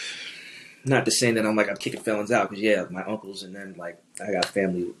 Not to say that I'm kicking felons out, because yeah, my uncles, and then I got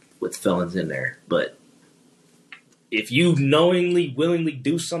family with felons in there. But if you knowingly, willingly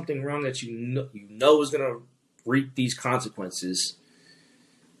do something wrong that you know is gonna reap these consequences,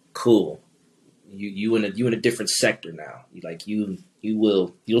 cool. You in a different sector now. You're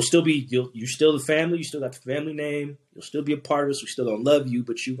still the family. You still got the family name. You'll still be a part of us. We still gonna love you,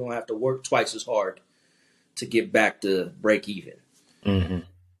 but you're gonna have to work twice as hard to get back to break even. Mm-hmm.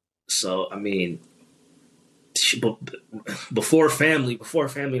 So, I mean, before family,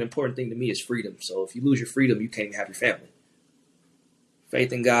 an important thing to me is freedom. So if you lose your freedom, you can't even have your family.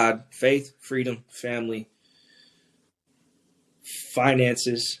 Faith in God, faith, freedom, family,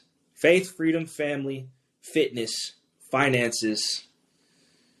 finances, faith, freedom, family, fitness, finances,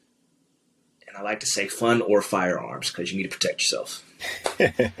 and I like to say fun or firearms, because you need to protect yourself.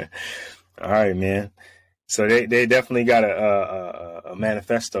 All right, man. So they definitely got a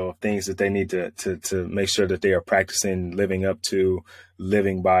manifesto of things that they need to make sure that they are practicing, living up to,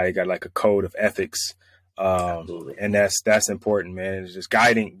 living by. Got like a code of ethics, and that's important, man. It's just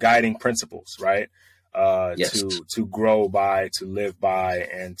guiding principles, right? Yes. To grow by, to live by,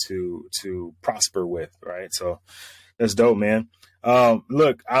 and to prosper with, right? So that's dope, man.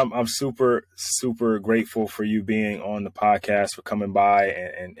 Look, I'm super, super grateful for you being on the podcast, for coming by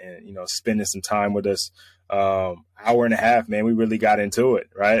and spending some time with us. Hour and a half, man. We really got into it,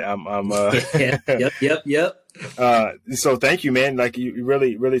 right? Yep. So thank you, man. Like you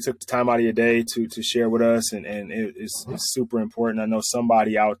really, really took the time out of your day to share with us, and it's super important. I know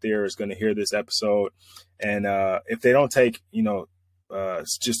somebody out there is going to hear this episode, and if they don't take,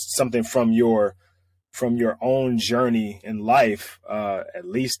 just something from your own journey in life, at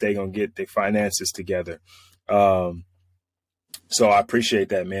least they're going to get their finances together. So I appreciate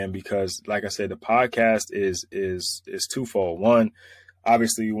that, man, because like I said, the podcast is twofold. One,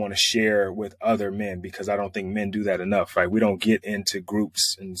 obviously you want to share with other men, because I don't think men do that enough, right? We don't get into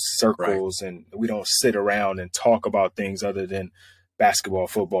groups and circles, right, and we don't sit around and talk about things other than basketball,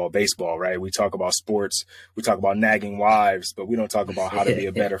 football, baseball, right? We talk about sports, we talk about nagging wives, but we don't talk about how to be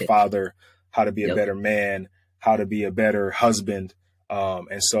a better father, how to be a better man, how to be a better husband.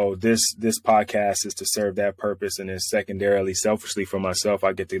 And so this podcast is to serve that purpose. And then secondarily, selfishly for myself,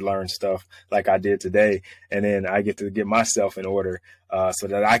 I get to learn stuff like I did today. And then I get to get myself in order so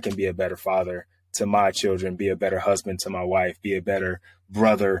that I can be a better father to my children, be a better husband to my wife, be a better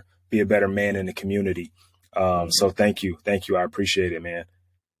brother, be a better man in the community. So thank you. I appreciate it, man.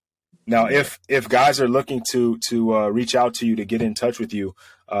 Now, if guys are looking to reach out to you, to get in touch with you,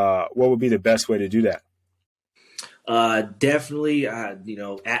 what would be the best way to do that? Definitely, at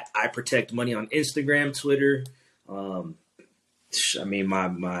I Protect Money on Instagram, Twitter. My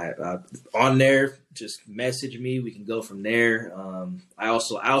on there, just message me. We can go from there. I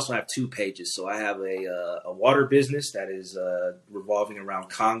also have 2 pages. So I have a water business that is revolving around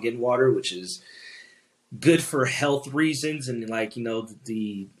Kangen water, which is good for health reasons, and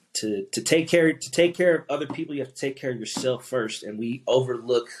to take care of other people, you have to take care of yourself first. And we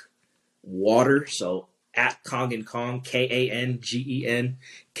overlook water, so at Kangen Kong, KangenKong,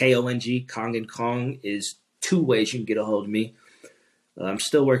 Kangen Kong is 2 ways you can get a hold of me. I'm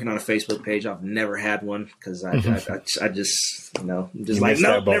still working on a Facebook page. I've never had one because I just like, nope,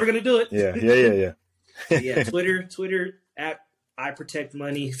 never gonna do it. Yeah. Yeah, Twitter at I Protect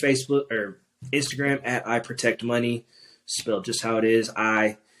Money, Facebook or Instagram at I Protect Money, spelled just how it is.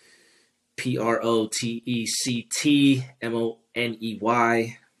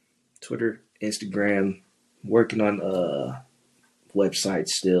 IPROTECTMONEY. Twitter, Instagram, working on website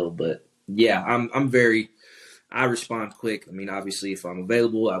still, but yeah, I respond quick. I mean, obviously if I'm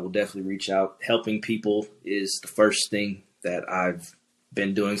available, I will definitely reach out. Helping people is the first thing that I've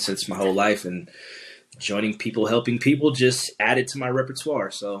been doing since my whole life, and joining people, helping people, just added to my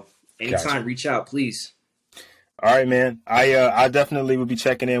repertoire. So anytime, gotcha. Reach out, please. All right, man. I definitely will be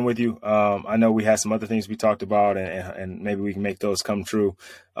checking in with you. I know we had some other things we talked about, and maybe we can make those come true.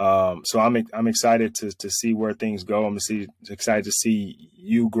 So I'm excited to see where things go. I'm excited to see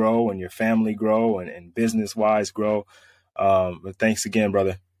you grow and your family grow and business wise grow. But thanks again,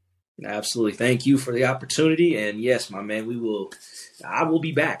 brother. Absolutely. Thank you for the opportunity. And yes, my man, I will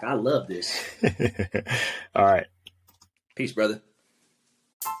be back. I love this. All right. Peace, brother.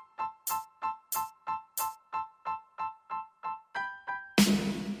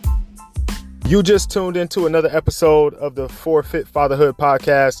 You just tuned into another episode of the Forfeit Fatherhood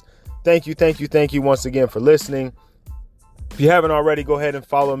podcast. Thank you once again for listening. If you haven't already, go ahead and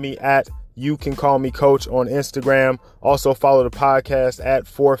follow me at You Can Call Me Coach on Instagram. Also follow the podcast at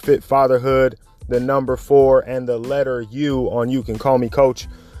Forfeit Fatherhood, the number 4 and the letter U on You Can Call Me Coach.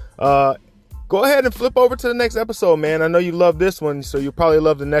 Go ahead and flip over to the next episode, man. I know you love this one, so you'll probably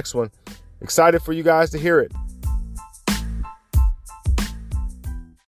love the next one. Excited for you guys to hear it.